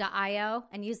 mindfulmeds.io,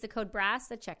 and use the code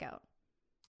BRASS at checkout.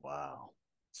 Wow.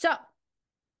 So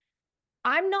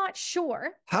I'm not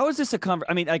sure. How is this a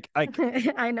I mean,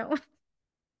 I know.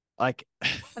 Like,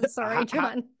 I'm sorry,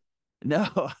 John.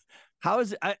 No, how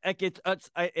is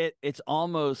it? It's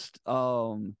almost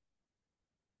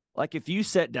like if you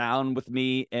sat down with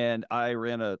me and I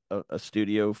ran a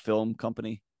studio film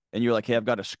company, and you're like, "Hey, I've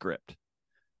got a script.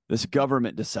 This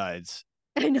government decides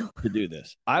I know to do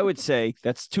this." I would say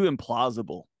that's too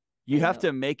implausible. You have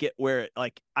to make it where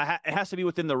it has to be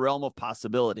within the realm of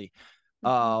possibility.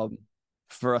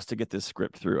 For us to get this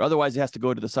script through. Otherwise, it has to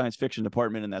go to the science fiction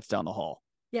department, and that's down the hall.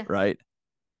 Yeah. Right?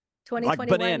 2021. Like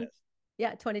bananas.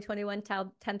 Yeah, 2021,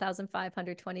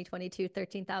 10,500, 2022,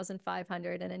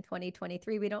 13,500. And in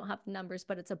 2023, we don't have the numbers,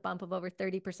 but it's a bump of over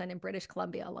 30% in British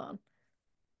Columbia alone.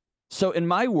 So in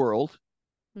my world,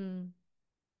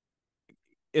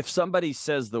 if somebody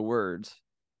says the words,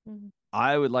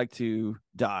 I would like to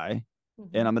die,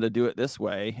 and I'm going to do it this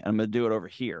way, and I'm going to do it over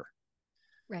here.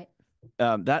 Right.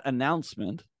 That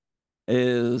announcement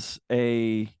is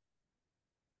a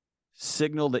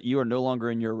signal that you are no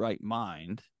longer in your right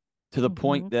mind, to the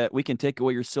point that we can take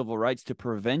away your civil rights to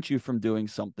prevent you from doing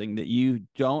something that you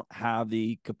don't have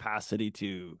the capacity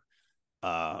to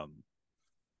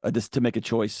make a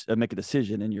choice, make a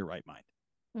decision in your right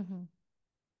mind.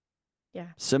 Yeah.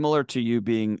 Similar to you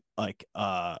being like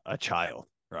a child,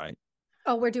 right?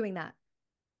 Oh, we're doing that.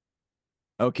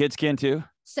 Oh, kids can too?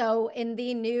 So in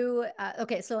the new,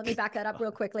 okay, so let me back that up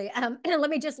real quickly. Let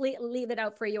me just leave it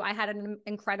out for you. I had an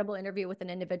incredible interview with an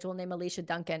individual named Alicia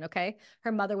Duncan, okay?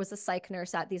 Her mother was a psych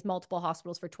nurse at these multiple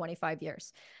hospitals for 25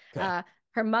 years. Okay.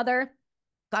 Her mother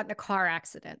got in a car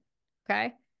accident,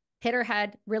 okay? Hit her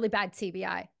head, really bad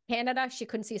TBI. Canada, she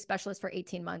couldn't see a specialist for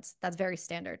 18 months. That's very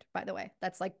standard, by the way.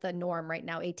 That's like the norm right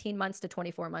now, 18 months to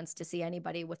 24 months to see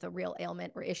anybody with a real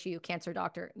ailment or issue, cancer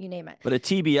doctor, you name it. But a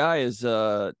TBI is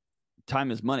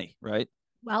time is money, right?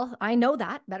 Well, I know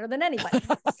that better than anybody.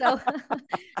 So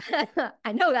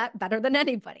I know that better than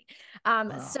anybody.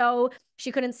 Wow. So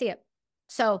she couldn't see it.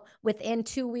 So within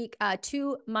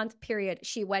 2-month period,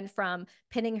 she went from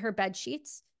pinning her bed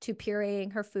sheets to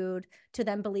pureeing her food to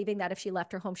then believing that if she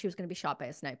left her home, she was going to be shot by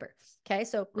a sniper. Okay.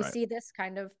 So we see this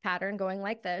kind of pattern going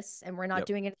like this, and we're not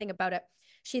doing anything about it.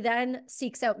 She then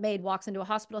seeks out MAID, walks into a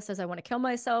hospital, says, I want to kill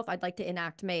myself. I'd like to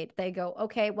enact MAID. They go,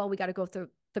 okay, well, we got to go through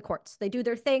the courts. They do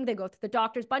their thing. They go through the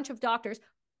doctors, bunch of doctors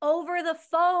over the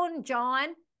phone, John,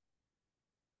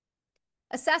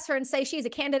 assess her and say she's a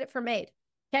candidate for MAID.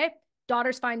 Okay.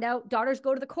 Daughters find out. Daughters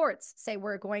go to the courts, say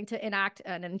we're going to enact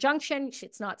an injunction.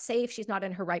 It's not safe. She's not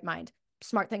in her right mind.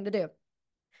 Smart thing to do.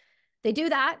 They do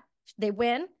that. They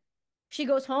win. She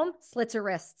goes home, slits her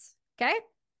wrists. Okay.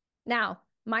 Now,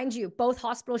 mind you, both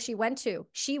hospitals she went to,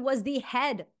 she was the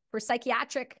head for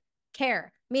psychiatric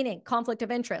care, meaning conflict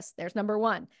of interest. There's number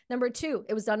one. Number two,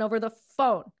 it was done over the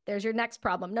phone. There's your next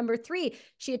problem. Number three,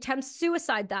 she attempts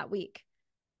suicide that week.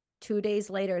 2 days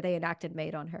later, they enacted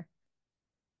MAID on her.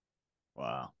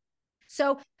 Wow.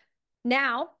 So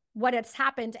now what has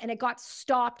happened, and it got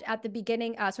stopped at the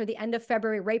beginning, the end of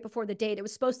February, right before the date. It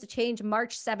was supposed to change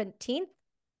March 17th.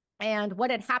 And what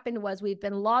had happened was we've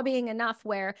been lobbying enough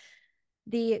where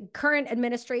the current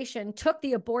administration took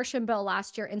the abortion bill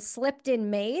last year and slipped in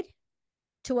MAID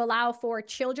to allow for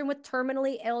children with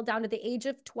terminally ill down to the age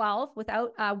of 12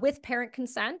 with parent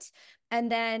consent,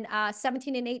 and then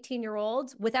 17 and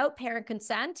 18-year-olds without parent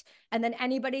consent, and then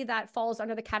anybody that falls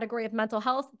under the category of mental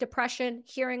health, depression,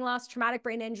 hearing loss, traumatic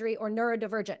brain injury, or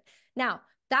neurodivergent. Now,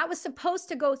 that was supposed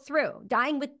to go through.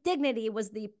 Dying with Dignity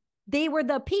they were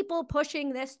the people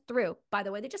pushing this through. By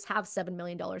the way, they just have $7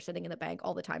 million sitting in the bank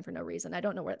all the time for no reason. I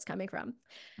don't know where it's coming from.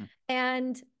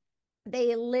 And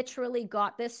they literally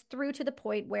got this through to the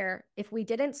point where if we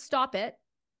didn't stop it,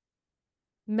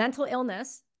 mental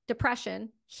illness, depression,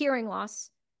 hearing loss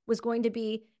was going to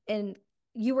be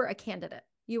you were a candidate.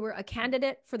 You were a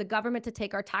candidate for the government to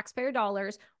take our taxpayer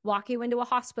dollars, walk you into a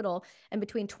hospital, and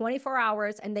between 24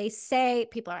 hours, and they say,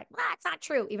 people are like, well, that's not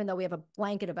true, even though we have a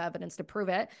blanket of evidence to prove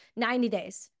it, 90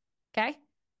 days, okay?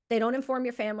 They don't inform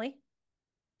your family.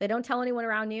 They don't tell anyone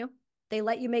around you. They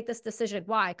let you make this decision.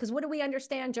 Why? Because what do we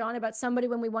understand, John, about somebody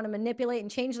when we want to manipulate and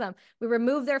change them? We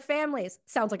remove their families.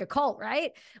 Sounds like a cult,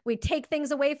 right? We take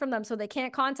things away from them so they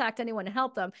can't contact anyone to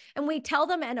help them. And we tell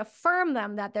them and affirm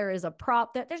them that there's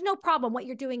no problem. What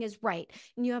you're doing is right.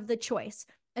 And you have the choice.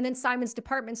 And then Simon's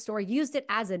department store used it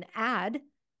as an ad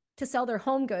to sell their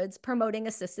home goods promoting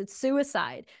assisted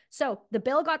suicide. So the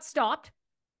bill got stopped,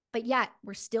 but yet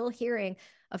we're still hearing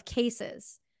of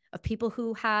cases of people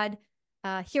who had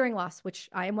hearing loss,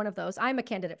 which I am one of those. I'm a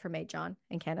candidate for MAID, John,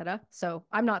 in Canada. So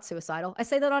I'm not suicidal. I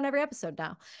say that on every episode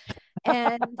now.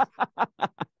 And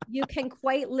you can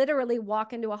quite literally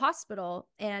walk into a hospital,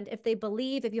 and if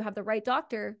you have the right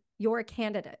doctor, you're a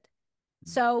candidate.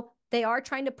 So they are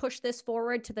trying to push this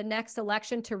forward to the next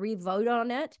election to re-vote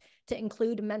on it, to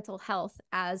include mental health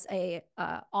as a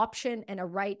option and a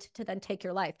right to then take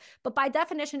your life. But by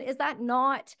definition, is that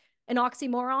not an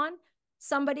oxymoron?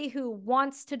 Somebody who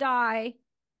wants to die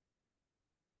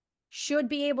should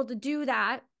be able to do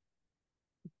that,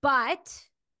 but...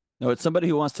 No, it's somebody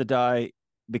who wants to die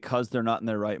because they're not in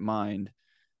their right mind,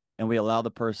 and we allow the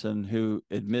person who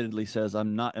admittedly says,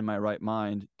 I'm not in my right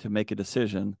mind, to make a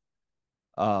decision.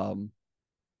 Yeah,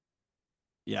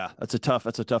 that's a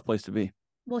tough place to be.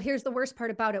 Well, here's the worst part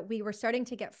about it. We were starting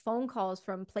to get phone calls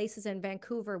from places in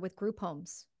Vancouver with group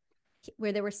homes,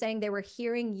 where they were saying they were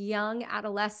hearing young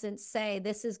adolescents say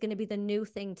this is going to be the new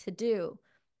thing to do.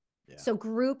 Yeah. So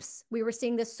groups, we were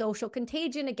seeing this social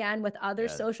contagion again with other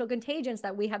social contagions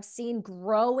that we have seen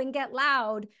grow and get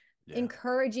loud,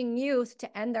 encouraging youth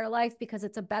to end their life because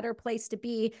it's a better place to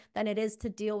be than it is to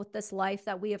deal with this life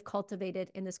that we have cultivated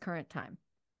in this current time.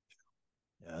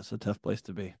 Yeah, it's a tough place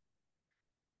to be.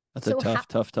 That's a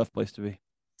tough place to be.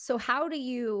 So how do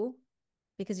you,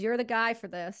 because you're the guy for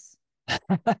this,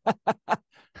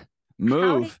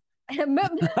 move.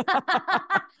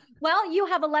 Well, you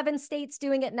have 11 states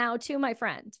doing it now too, my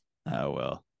friend. Oh,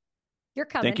 well. You're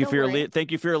coming. Thank you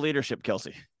for your leadership,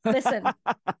 Kelsey. Listen,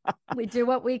 we do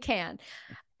what we can.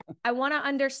 I want to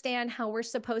understand how we're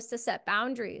supposed to set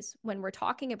boundaries when we're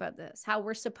talking about this, how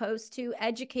we're supposed to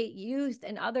educate youth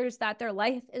and others that their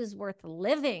life is worth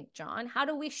living, John. How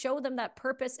do we show them that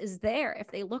purpose is there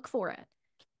if they look for it?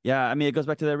 Yeah, I mean, it goes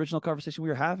back to the original conversation we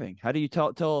were having. How do you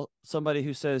tell somebody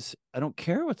who says, I don't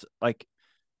care what's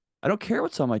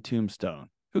on my tombstone?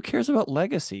 Who cares about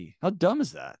legacy? How dumb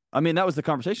is that? I mean, that was the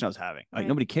conversation I was having. Like,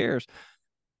 nobody cares.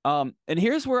 And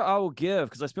here's where I will give,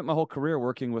 because I spent my whole career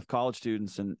working with college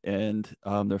students and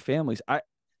their families. I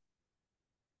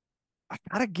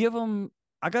gotta give them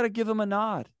a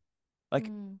nod. Like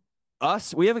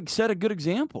we haven't set a good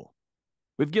example.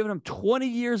 We've given them 20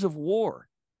 years of war.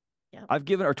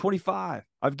 Yep. 25.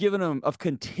 I've given them of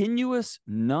continuous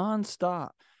nonstop.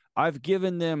 I've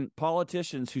given them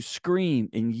politicians who scream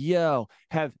and yell,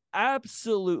 have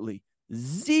absolutely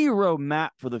zero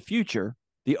map for the future.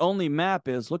 The only map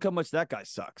is, look how much that guy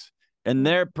sucks. And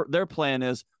their plan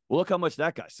is, well, look how much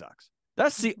that guy sucks.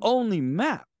 That's the only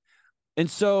map.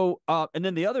 And so, and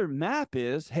then the other map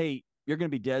is, hey, you're going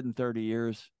to be dead in 30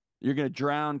 years. You're going to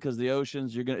drown because the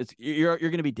oceans, you're going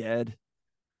to be dead.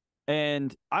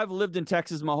 And I've lived in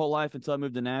Texas my whole life until I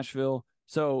moved to Nashville.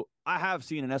 So I have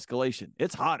seen an escalation.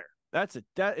 It's hotter. That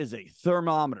is a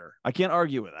thermometer. I can't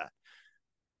argue with that.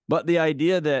 But the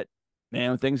idea that,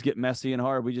 man, when things get messy and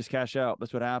hard, we just cash out.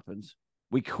 That's what happens.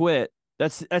 We quit.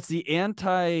 That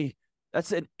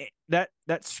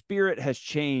spirit has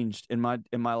changed in my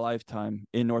lifetime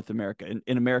in North America,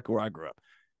 in America where I grew up.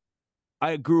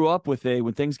 I grew up with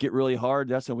when things get really hard,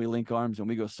 that's when we link arms and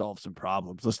we go solve some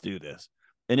problems. Let's do this.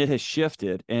 And it has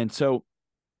shifted. And so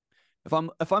if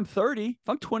I'm 30, if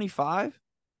I'm 25,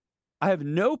 I have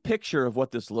no picture of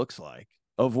what this looks like,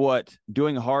 of what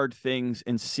doing hard things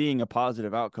and seeing a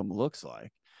positive outcome looks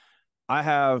like. I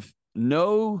have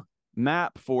no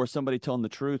map for somebody telling the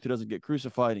truth who doesn't get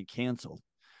crucified and canceled.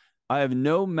 I have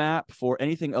no map for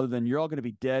anything other than you're all going to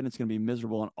be dead and it's going to be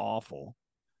miserable and awful.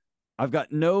 I've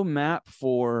got no map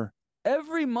for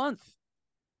every month.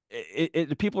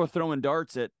 People are throwing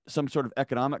darts at some sort of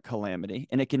economic calamity,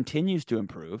 and it continues to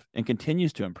improve and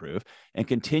continues to improve and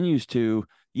continues to,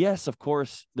 yes, of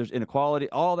course, there's inequality.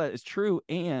 All that is true.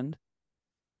 And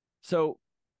so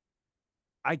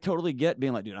I totally get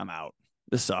being like, dude, I'm out.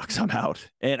 This sucks. I'm out.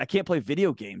 And I can't play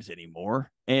video games anymore.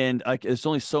 And there's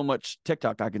only so much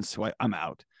TikTok I can swipe. I'm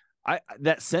out.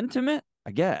 That sentiment,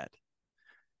 I get.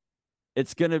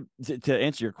 It's going to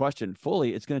answer your question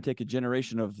fully, it's going to take a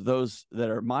generation of those that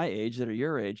are my age, that are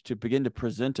your age, to begin to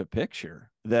present a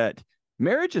picture that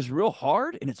marriage is real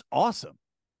hard and it's awesome.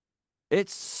 It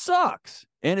sucks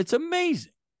and it's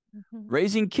amazing. Mm-hmm.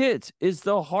 Raising kids is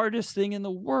the hardest thing in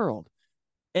the world.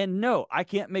 And no, I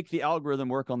can't make the algorithm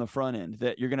work on the front end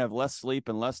that you're going to have less sleep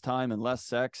and less time and less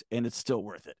sex, and it's still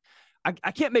worth it.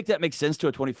 I can't make that make sense to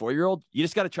a 24-year-old. You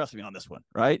just got to trust me on this one,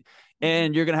 right?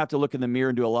 And you're going to have to look in the mirror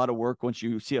and do a lot of work once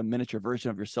you see a miniature version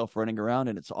of yourself running around,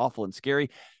 and it's awful and scary.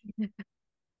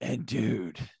 And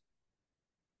dude,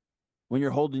 when you're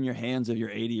holding your hands of your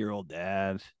 80-year-old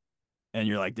dad, and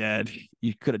you're like, Dad,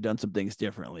 you could have done some things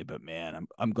differently, but man,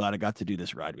 I'm glad I got to do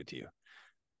this ride with you.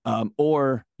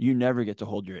 Or you never get to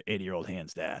hold your 80-year-old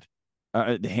hands, Dad,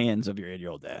 the hands of your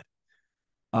 80-year-old dad.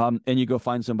 And you go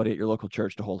find somebody at your local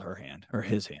church to hold her hand or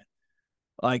his hand.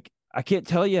 Like, I can't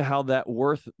tell you how that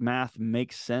worth math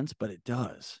makes sense, but it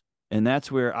does. And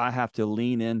that's where I have to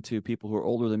lean into people who are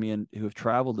older than me and who have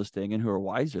traveled this thing and who are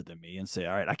wiser than me and say,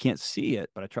 all right, I can't see it,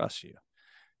 but I trust you.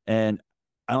 And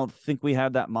I don't think we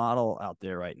have that model out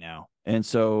there right now. And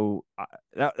so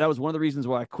that was one of the reasons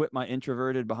why I quit my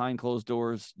introverted behind closed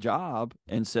doors job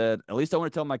and said, at least I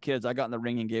want to tell my kids I got in the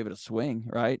ring and gave it a swing,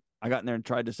 right? I got in there and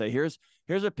tried to say, here's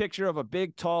a picture of a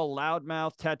big, tall,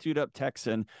 loudmouth, tattooed up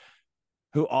Texan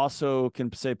who also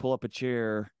can say, pull up a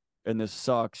chair and this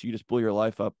sucks. You just blew your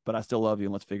life up, but I still love you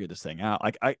and let's figure this thing out.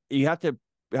 Like you have to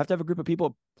have a group of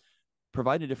people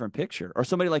provide a different picture, or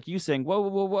somebody like you saying,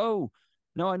 whoa.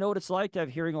 No, I know what it's like to have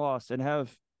hearing loss and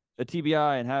have a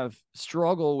TBI and have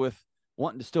struggle with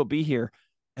wanting to still be here,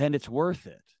 and it's worth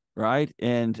it, right?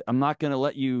 And I'm not going to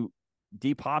let you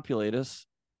depopulate us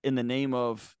in the name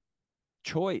of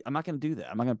choice. I'm not going to do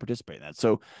that. I'm not going to participate in that.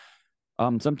 So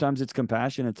sometimes it's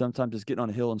compassion, and sometimes it's getting on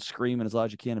a hill and screaming as loud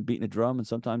as you can and beating a drum, and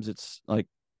sometimes it's like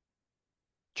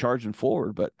charging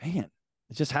forward. But man,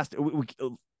 it just has to.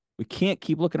 We can't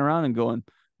keep looking around and going,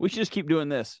 we should just keep doing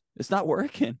this. It's not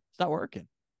working. It's not working.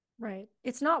 Right.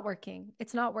 It's not working.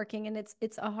 It's not working. And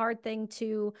it's a hard thing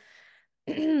to,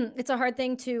 it's a hard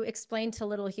thing to explain to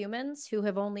little humans who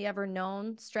have only ever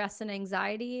known stress and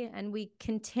anxiety. And we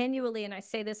continually, and I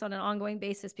say this on an ongoing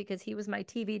basis because he was my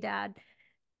TV dad,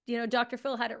 you know, Dr.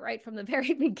 Phil had it right from the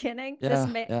very beginning.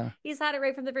 He's had it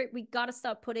right from the very, we got to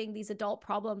stop putting these adult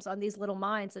problems on these little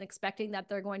minds and expecting that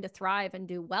they're going to thrive and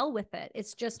do well with it.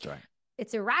 It's just,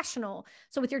 it's irrational.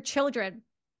 So with your children,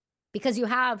 because you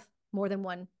have more than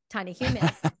one tiny human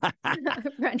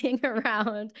running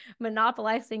around,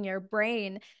 monopolizing your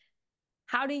brain,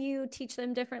 how do you teach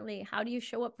them differently? How do you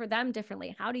show up for them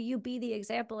differently? How do you be the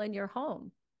example in your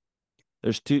home?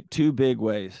 There's two big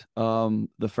ways.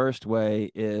 The first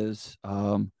way is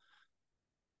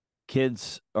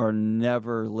kids are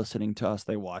never listening to us.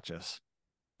 They watch us.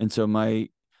 And so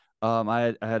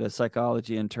I had a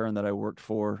psychology intern that I worked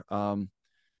for, and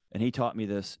he taught me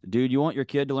this. Dude, you want your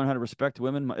kid to learn how to respect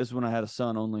women? This is when I had a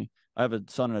son only. I have a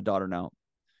son and a daughter now.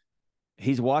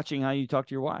 He's watching how you talk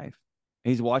to your wife.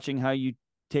 He's watching how you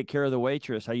take care of the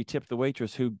waitress, how you tip the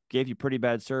waitress who gave you pretty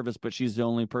bad service, but she's the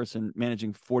only person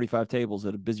managing 45 tables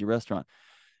at a busy restaurant.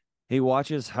 He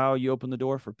watches how you open the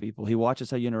door for people. He watches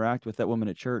how you interact with that woman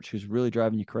at church who's really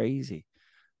driving you crazy.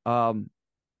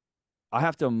 I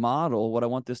have to model what I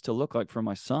want this to look like for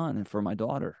my son and for my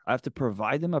daughter. I have to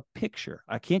provide them a picture.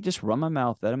 I can't just run my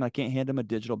mouth at them. I can't hand them a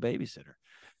digital babysitter.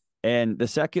 And the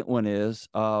second one is,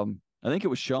 I think it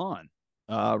was Sean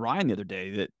Ryan the other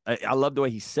day that I love the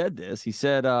way he said this. He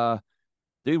said,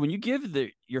 dude, when you give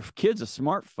your kids a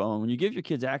smartphone, when you give your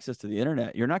kids access to the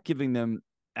internet, you're not giving them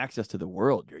access to the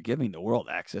world. You're giving the world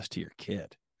access to your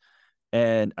kid.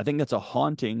 And I think that's a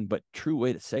haunting but true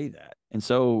way to say that. And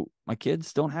so my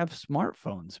kids don't have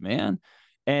smartphones, man.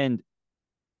 And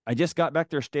I just got back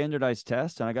their standardized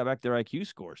tests and I got back their IQ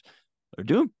scores. They're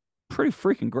doing pretty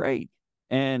freaking great.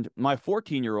 And my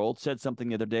 14-year-old said something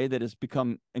the other day that has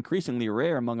become increasingly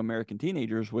rare among American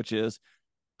teenagers, which is,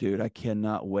 dude, I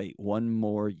cannot wait one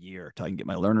more year till I can get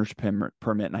my learner's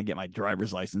permit and I get my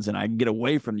driver's license and I can get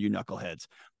away from you knuckleheads.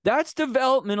 That's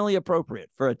developmentally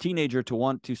appropriate for a teenager to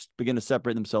want to begin to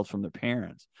separate themselves from their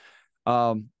parents.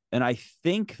 And I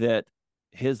think that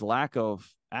his lack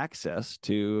of access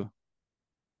to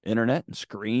internet and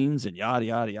screens and yada,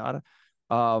 yada, yada.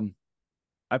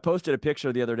 I posted a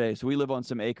picture the other day. So we live on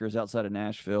some acres outside of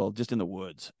Nashville, just in the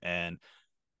woods. And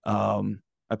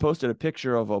I posted a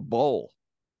picture of a bowl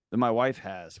that my wife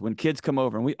has when kids come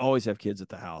over, and we always have kids at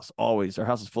the house. Always. Our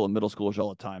house is full of middle schoolers all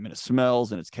the time, and it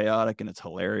smells and it's chaotic and it's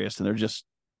hilarious. And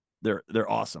they're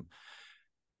awesome.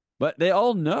 But they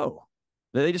all know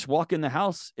that they just walk in the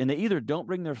house and they either don't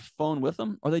bring their phone with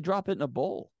them or they drop it in a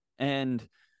bowl. And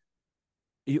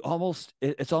it's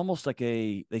almost like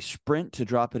they sprint to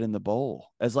drop it in the bowl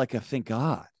as like a thank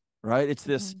God, right? It's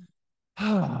this,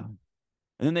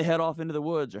 and then they head off into the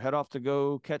woods or head off to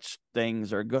go catch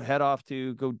things or head off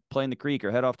to go play in the creek or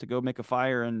head off to go make a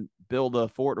fire and build a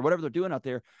fort or whatever they're doing out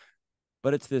there.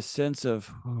 But it's this sense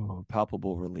of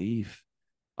palpable relief.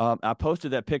 I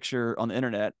posted that picture on the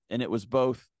internet, and it was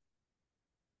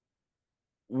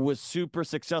super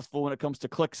successful when it comes to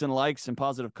clicks and likes and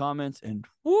positive comments. And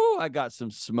I got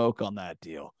some smoke on that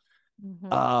deal.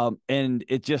 Mm-hmm. And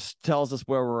it just tells us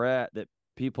where we're at, that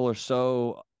people are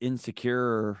so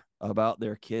insecure about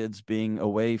their kids being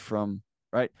away from,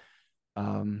 right,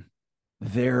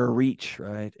 their reach,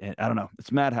 right? And I don't know,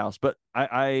 it's madhouse, but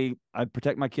I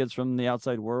protect my kids from the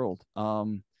outside world.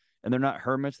 And they're not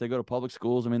hermits. They go to public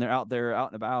schools. I mean, they're out there out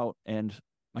and about, and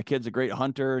my kid's a great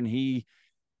hunter, and he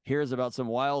hears about some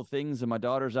wild things, and my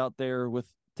daughter's out there with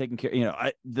taking care,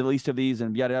 the least of these,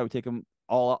 and yada, yada. We take them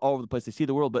all over the place. They see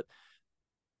the world, but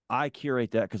I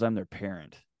curate that because I'm their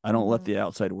parent. I don't let the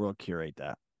outside world curate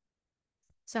that.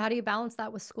 So how do you balance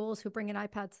that with schools who bring in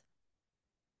iPads?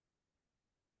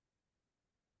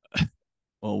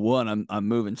 Well, one, I'm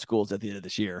moving schools at the end of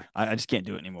this year. I just can't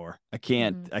do it anymore. I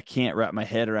can't wrap my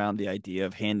head around the idea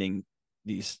of handing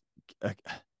these,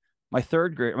 my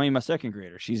second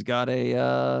grader, she's got they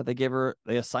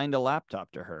assigned a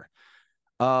laptop to her.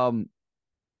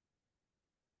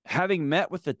 Having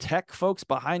met with the tech folks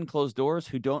behind closed doors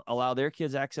who don't allow their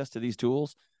kids access to these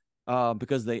tools,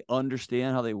 because they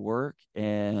understand how they work.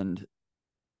 And,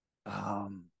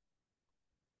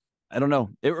 I don't know.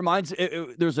 It reminds,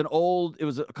 it was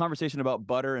a conversation about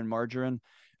butter and margarine.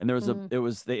 And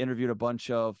they interviewed a bunch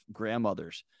of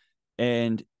grandmothers,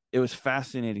 and it was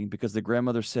fascinating because the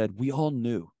grandmother said, we all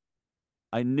knew.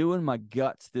 I knew in my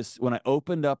guts when I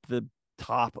opened up the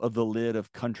top of the lid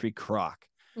of Country Crock,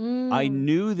 I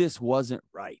knew this wasn't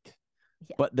right.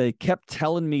 Yeah. But they kept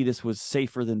telling me this was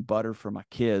safer than butter for my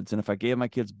kids. And if I gave my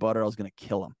kids butter, I was going to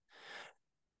kill them.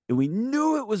 And we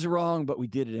knew it was wrong, but we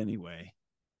did it anyway.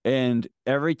 And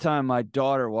every time my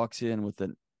daughter walks in with a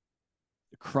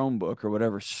Chromebook or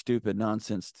whatever stupid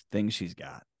nonsense thing she's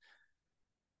got,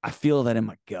 I feel that in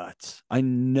my guts. I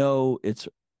know it's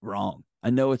wrong. I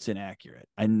know it's inaccurate.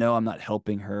 I know I'm not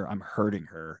helping her. I'm hurting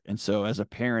her. And so as a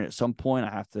parent, at some point,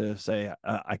 I have to say,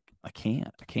 I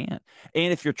can't.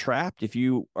 And if you're trapped, if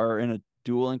you are in a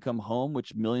dual income home,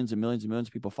 which millions and millions and millions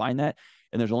of people find that,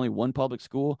 and there's only one public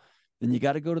school, then you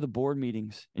got to go to the board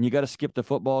meetings, and you got to skip the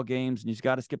football games, and you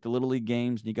got to skip the little league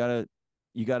games, and you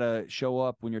got to show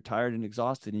up when you're tired and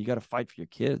exhausted, and you got to fight for your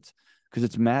kids, because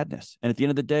it's madness. And at the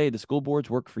end of the day, the school boards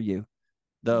work for you.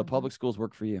 The public schools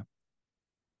work for you.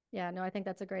 Yeah, no, I think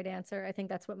that's a great answer. I think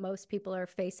that's what most people are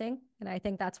facing. And I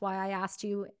think that's why I asked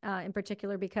you in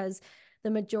particular, because the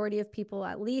majority of people,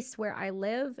 at least where I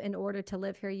live, in order to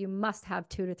live here, you must have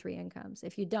 2 to 3 incomes.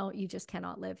 If you don't, you just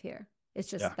cannot live here. It's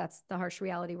just, that's the harsh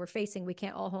reality we're facing. We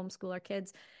can't all homeschool our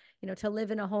kids. To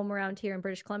live in a home around here in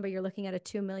British Columbia, you're looking at a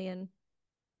 $2 million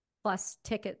plus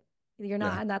ticket. You're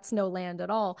not, and that's no land at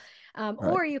all. Right.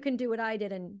 Or you can do what I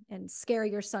did and scare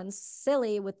your son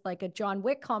silly with like a John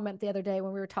Wick comment the other day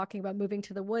when we were talking about moving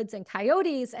to the woods and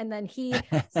coyotes. And then he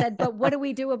said, but what do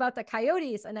we do about the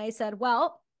coyotes? And I said,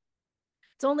 well,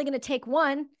 it's only going to take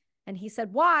one. And he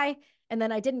said, why? And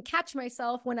then I didn't catch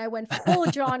myself when I went full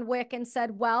John Wick and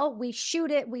said, well, we shoot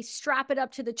it, we strap it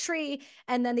up to the tree,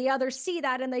 and then the others see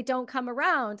that and they don't come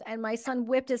around. And my son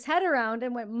whipped his head around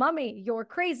and went, Mommy, you're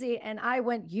crazy. And I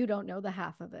went, you don't know the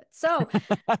half of it. So,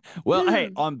 well, hey,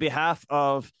 on behalf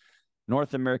of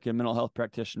North American mental health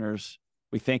practitioners,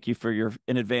 we thank you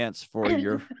in advance for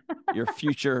your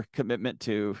future commitment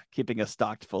to keeping us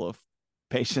stocked full of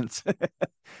patients.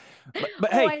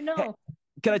 but hey, I know.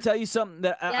 Can I tell you something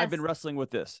that Yes. I've been wrestling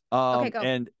with this? Okay, go.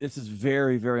 And this is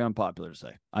very, very unpopular to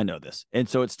say. I know this. And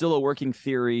so it's still a working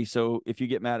theory. So if you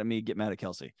get mad at me, get mad at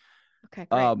Kelsey. Okay,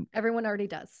 great. Everyone already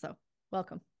does. So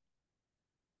welcome.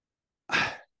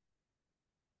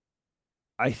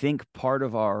 I think part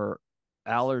of our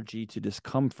allergy to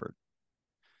discomfort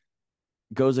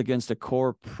goes against a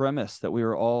core premise that we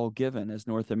were all given as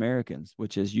North Americans,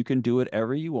 which is you can do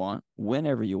whatever you want,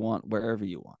 whenever you want, wherever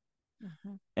you want.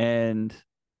 Mm-hmm. And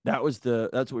that's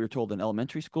what we were told in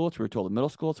elementary school. It's what we were told in middle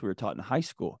school. It's what we were taught in high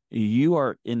school. You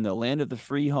are in the land of the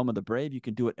free, home of the brave. You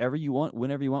can do whatever you want,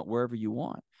 whenever you want, wherever you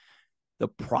want. The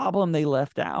problem they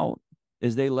left out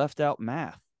is they left out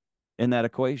math in that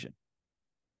equation.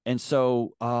 And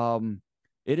so,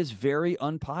 it is very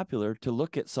unpopular to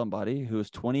look at somebody who is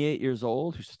 28 years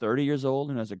old, who's 30 years old,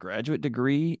 and has a graduate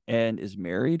degree and is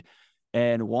married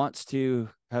and wants to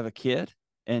have a kid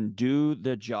and do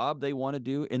the job they want to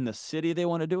do in the city they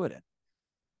want to do it in.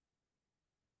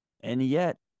 And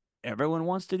yet everyone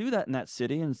wants to do that in that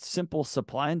city, and simple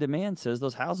supply and demand says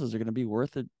those houses are going to be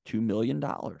worth $2 million.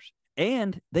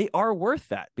 And they are worth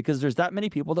that because there's that many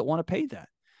people that want to pay that.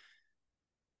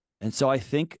 And so I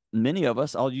think many of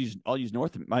us, I'll use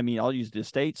the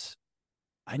States.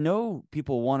 I know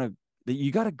people want to,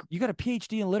 you got a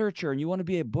PhD in literature and you want to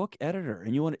be a book editor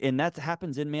and that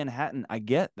happens in Manhattan. I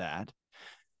get that.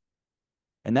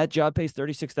 And that job pays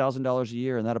 $36,000 a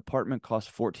year and that apartment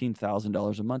costs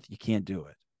 $14,000 a month. You can't do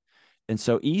it. And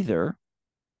so either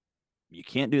you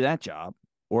can't do that job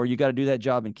or you got to do that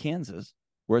job in Kansas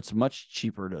where it's much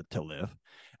cheaper to live.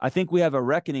 I think we have a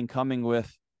reckoning coming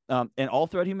with, and all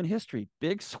throughout human history,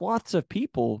 big swaths of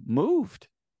people moved,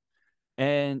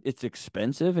 and it's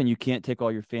expensive, and you can't take all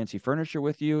your fancy furniture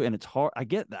with you, and it's hard. I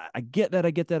get that.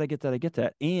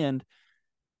 And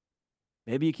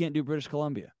maybe you can't do British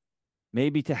Columbia.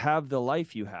 Maybe to have the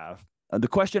life you have. The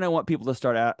question I want people to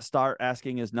start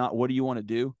asking is not what do you want to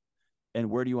do, and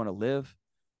where do you want to live,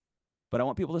 but I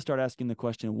want people to start asking the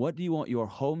question, what do you want your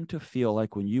home to feel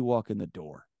like when you walk in the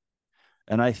door?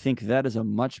 And I think that is a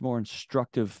much more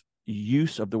instructive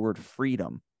use of the word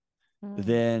freedom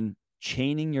than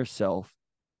chaining yourself,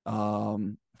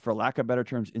 for lack of better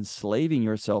terms, enslaving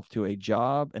yourself to a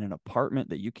job and an apartment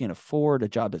that you can't afford, a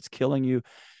job that's killing you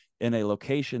in a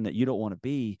location that you don't want to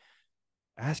be.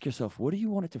 Ask yourself, what do you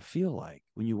want it to feel like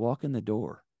when you walk in the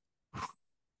door?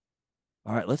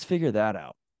 All right, let's figure that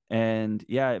out. And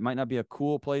yeah, it might not be a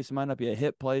cool place. It might not be a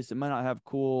hip place. It might not have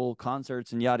cool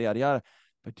concerts and yada, yada, yada.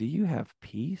 But do you have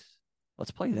peace?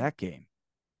 Let's play that game.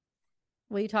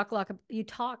 Well, you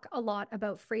talk a lot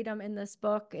about freedom in this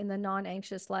book, in the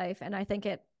Non-Anxious Life. And I think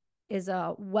it is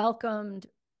a welcomed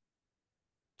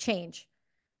change,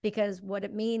 because what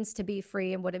it means to be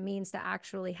free and what it means to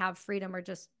actually have freedom are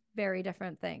just very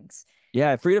different things.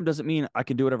 Yeah. Freedom doesn't mean I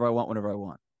can do whatever I want, whenever I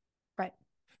want. Right.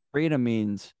 Freedom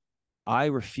means I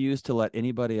refuse to let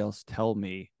anybody else tell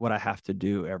me what I have to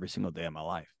do every single day of my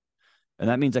life. And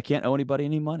that means I can't owe anybody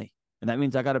any money. And that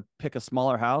means I got to pick a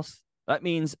smaller house. That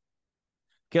means,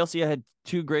 Kelsey, I had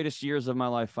 2 greatest years of my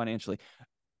life financially.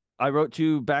 I wrote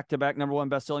 2 back-to-back #1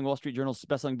 best-selling Wall Street Journal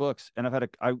best-selling books. And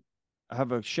I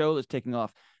have a show that's taking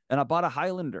off. And I bought a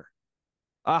Highlander.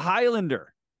 A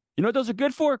Highlander. You know what those are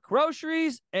good for?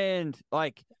 Groceries and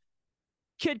like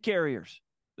kid carriers.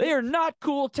 They are not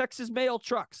cool Texas mail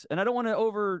trucks. And I don't want to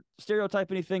over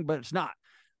stereotype anything, but it's not.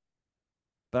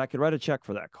 But I could write a check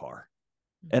for that car.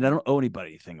 And I don't owe anybody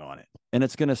anything on it. And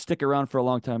it's going to stick around for a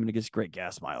long time and it gets great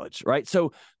gas mileage, right?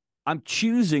 So I'm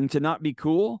choosing to not be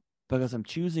cool because I'm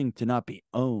choosing to not be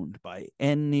owned by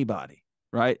anybody,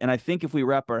 right? And I think if we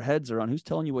wrap our heads around who's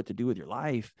telling you what to do with your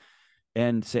life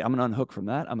and say, I'm going to unhook from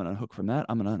that, I'm going to unhook from that,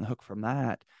 I'm going to unhook from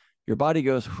that, your body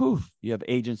goes, whew, you have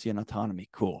agency and autonomy.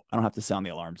 Cool. I don't have to sound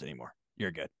the alarms anymore. You're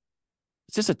good.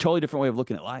 It's just a totally different way of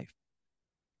looking at life.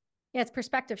 Yeah, it's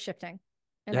perspective shifting.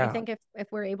 And I think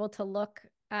if we're able to look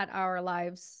at our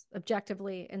lives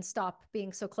objectively and stop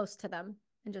being so close to them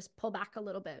and just pull back a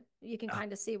little bit, you can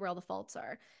kind of see where all the faults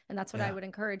are. And that's what I would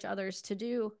encourage others to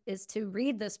do, is to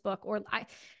read this book. Or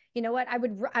you know what,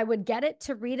 I would get it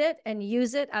to read it and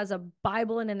use it as a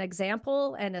Bible and an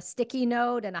example and a sticky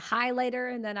note and a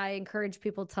highlighter. And then I encourage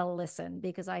people to listen,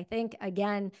 because I think,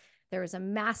 again, there is a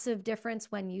massive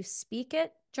difference when you speak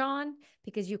it, John,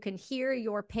 because you can hear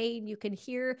your pain. You can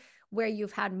hear where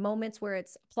you've had moments where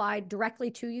it's applied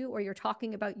directly to you, or you're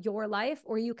talking about your life,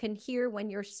 or you can hear when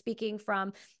you're speaking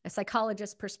from a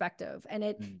psychologist's perspective.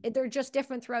 And they're just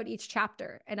different throughout each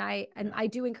chapter. And I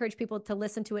do encourage people to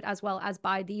listen to it as well as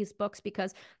buy these books,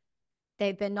 because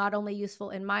they've been not only useful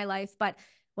in my life, but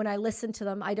when I listen to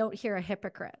them, I don't hear a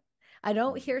hypocrite. I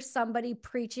don't hear somebody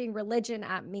preaching religion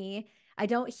at me. I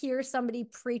don't hear somebody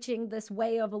preaching this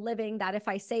way of living that if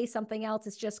I say something else,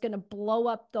 it's just going to blow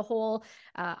up the whole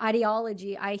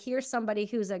ideology. I hear somebody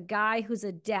who's a guy, who's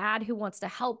a dad, who wants to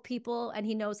help people, and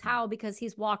he knows how because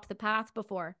he's walked the path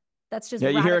before. That's just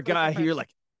you hear a guy different. here like,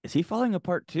 is he falling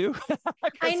apart too?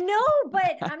 I know,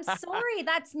 but I'm sorry.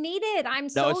 That's needed. I'm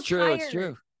so it's true. tired. It's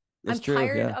true. I'm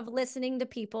tired of listening to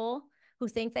people who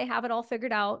think they have it all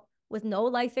figured out with no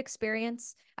life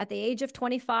experience at the age of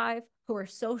 25, who are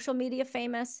social media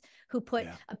famous, who put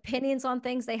opinions on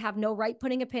things they have no right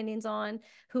putting opinions on,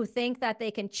 who think that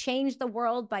they can change the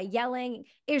world by yelling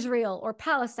Israel or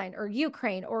Palestine or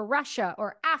Ukraine or Russia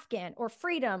or Afghan or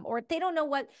freedom, or they don't know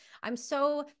what. I'm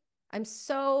trying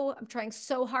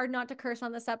so hard not to curse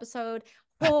on this episode.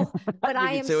 Oh, but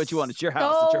I am say what you want. It's your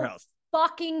house. It's your house.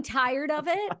 Fucking tired of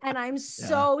it. And I'm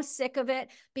so sick of it,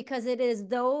 because it is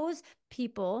those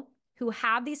people who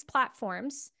have these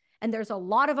platforms, and there's a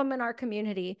lot of them in our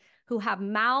community, who have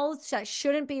mouths that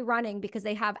shouldn't be running because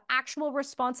they have actual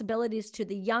responsibilities to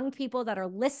the young people that are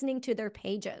listening to their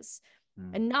pages.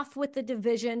 Enough with the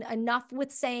division, enough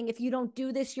with saying, if you don't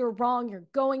do this, you're wrong. You're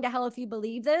going to hell if you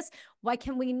believe this. Why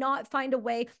can we not find a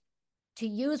way to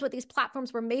use what these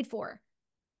platforms were made for?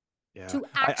 To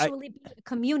actually be a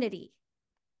community.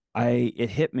 It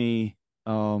hit me.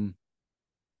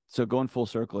 So going full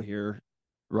circle here,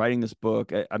 writing this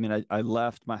book. I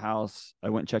left my house. I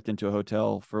went and checked into a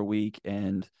hotel for a week,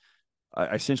 and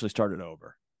I essentially started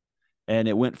over. And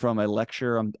it went from a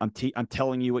lecture, I'm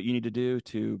telling you what you need to do,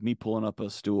 to me pulling up a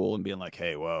stool and being like,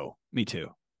 hey, whoa, me too.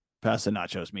 Pass the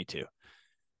nachos, me too.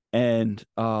 And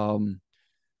one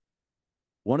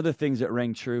of the things that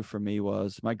rang true for me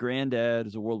was my granddad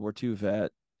is a World War II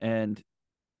vet, and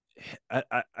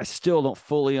I still don't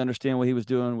fully understand what he was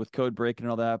doing with code breaking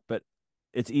and all that, but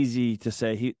it's easy to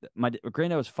say my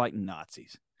granddad was fighting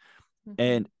Nazis.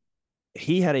 And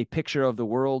he had a picture of the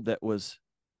world that was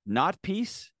not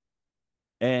peace.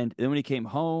 And then when he came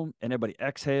home and everybody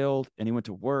exhaled and he went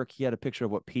to work, he had a picture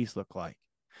of what peace looked like.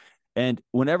 And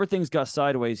whenever things got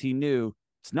sideways, he knew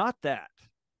it's not that.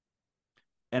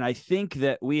 And I think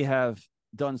that we have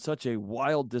done such a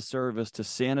wild disservice to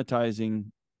sanitizing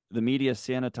the media,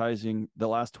 sanitizing the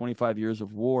last 25 years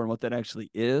of war and what that actually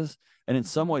is, and in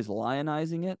some ways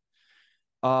lionizing it.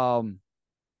 Not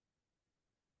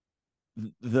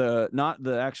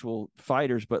the actual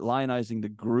fighters, but lionizing the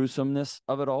gruesomeness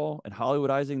of it all and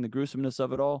Hollywoodizing the gruesomeness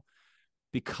of it all,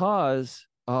 because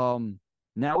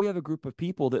now we have a group of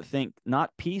people that think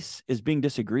not peace is being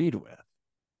disagreed with.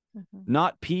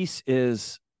 Not peace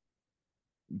is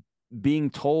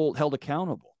being held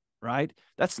accountable, right?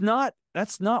 That's not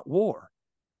war.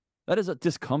 That is a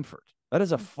discomfort. That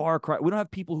is a far cry. We don't have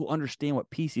people who understand what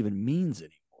peace even means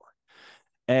anymore.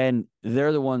 And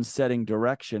they're the ones setting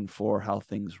direction for how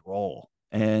things roll.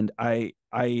 And I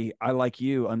like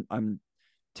you, I'm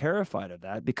terrified of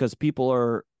that, because people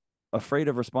are afraid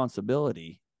of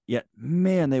responsibility, yet,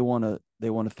 man, they want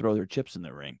to throw their chips in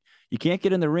the ring. You can't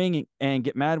get in the ring and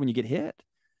get mad when you get hit.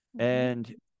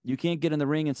 And you can't get in the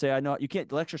ring and say, I know. You can't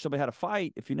lecture somebody how to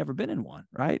fight if you've never been in one,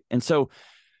 right? And so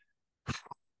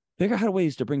figure out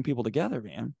ways to bring people together,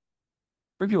 man.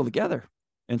 Bring people together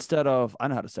instead of, I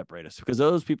know how to separate us, because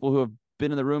those people who have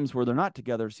been in the rooms where they're not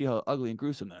together see how ugly and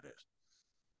gruesome that is.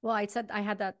 Well, I said I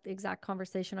had that exact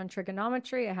conversation on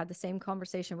trigonometry. I had the same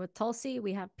conversation with Tulsi.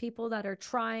 We have people that are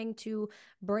trying to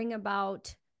bring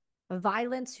about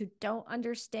violence who don't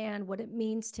understand what it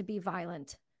means to be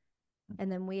violent.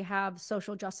 And then we have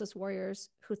social justice warriors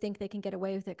who think they can get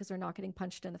away with it because they're not getting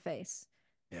punched in the face.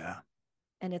 Yeah.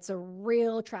 And it's a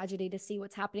real tragedy to see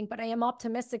what's happening. But I am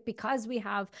optimistic because we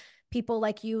have people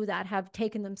like you that have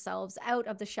taken themselves out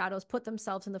of the shadows, put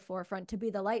themselves in the forefront to be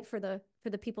the light for the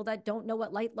people that don't know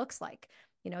what light looks like.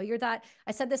 You know, you're that.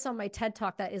 I said this on my TED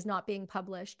Talk that is not being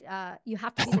published. You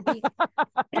have to be the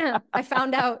beacon. I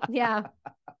found out. Yeah.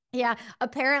 Yeah.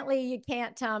 Apparently you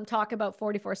can't talk about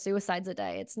 44 suicides a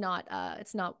day. It's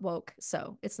not woke.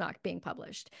 So it's not being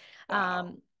published.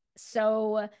 Wow.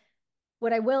 So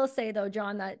what I will say though,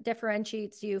 John, that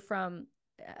differentiates you from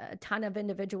a ton of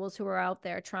individuals who are out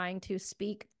there trying to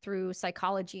speak through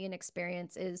psychology and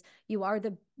experience is you are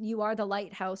the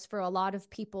lighthouse for a lot of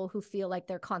people who feel like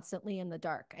they're constantly in the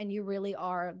dark, and you really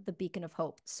are the beacon of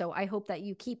hope. So I hope that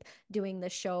you keep doing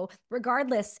this show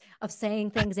regardless of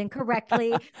saying things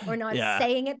incorrectly or not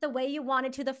saying it the way you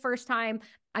wanted to the first time.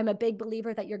 I'm a big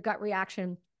believer that your gut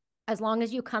reaction, as long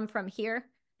as you come from here,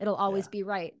 it'll always be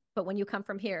right. But when you come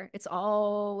from here, it's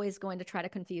always going to try to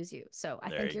confuse you. So I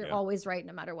think you're always right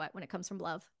no matter what when it comes from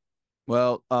love.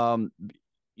 Well,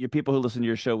 your people who listen to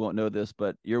your show won't know this,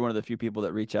 but you're one of the few people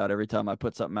that reach out every time I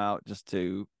put something out just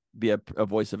to be a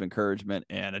voice of encouragement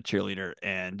and a cheerleader,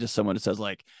 and just someone that says,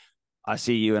 like, I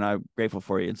see you and I'm grateful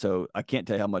for you. And so I can't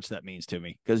tell you how much that means to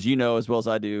me, because you know as well as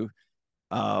I do,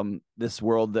 this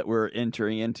world that we're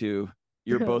entering into,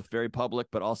 you're both very public,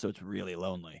 but also it's really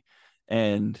lonely.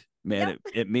 And man, Yep.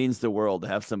 it means the world to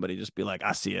have somebody just be like,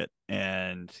 I see it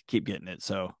and keep getting it.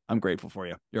 So I'm grateful for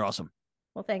you. You're awesome.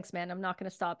 Well, thanks, man. I'm not going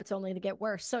to stop. It's only to get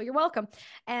worse. So you're welcome.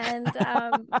 And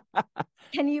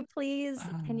can you please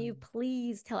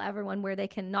tell everyone where they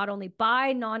can not only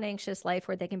buy Non-Anxious Life,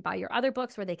 where they can buy your other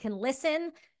books, where they can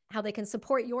listen, how they can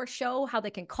support your show, how they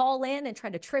can call in and try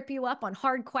to trip you up on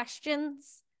hard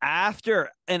questions? After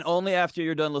and only after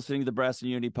you're done listening to the Brass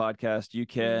and Unity podcast, you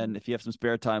can, if you have some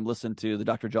spare time, listen to the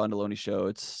Dr. John Delony Show.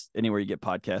 It's anywhere you get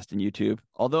podcasts and YouTube,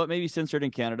 although it may be censored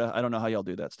in Canada. I don't know how y'all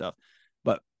do that stuff,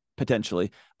 but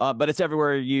potentially. But it's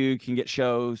everywhere you can get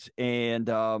shows, and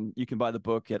you can buy the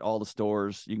book at all the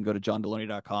stores. You can go to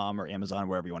johndelony.com or Amazon,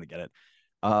 wherever you want to get it.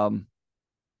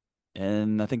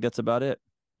 And I think that's about it.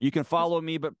 You can follow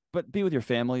me, but be with your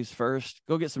families first.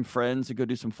 Go get some friends and go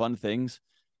do some fun things.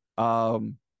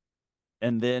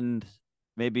 And then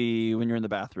maybe when you're in the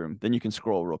bathroom, then you can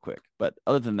scroll real quick. But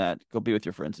other than that, go be with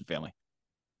your friends and family.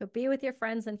 Go be with your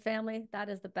friends and family. That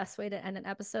is the best way to end an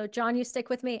episode. John, you stick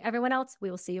with me. Everyone else,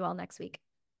 we will see you all next week.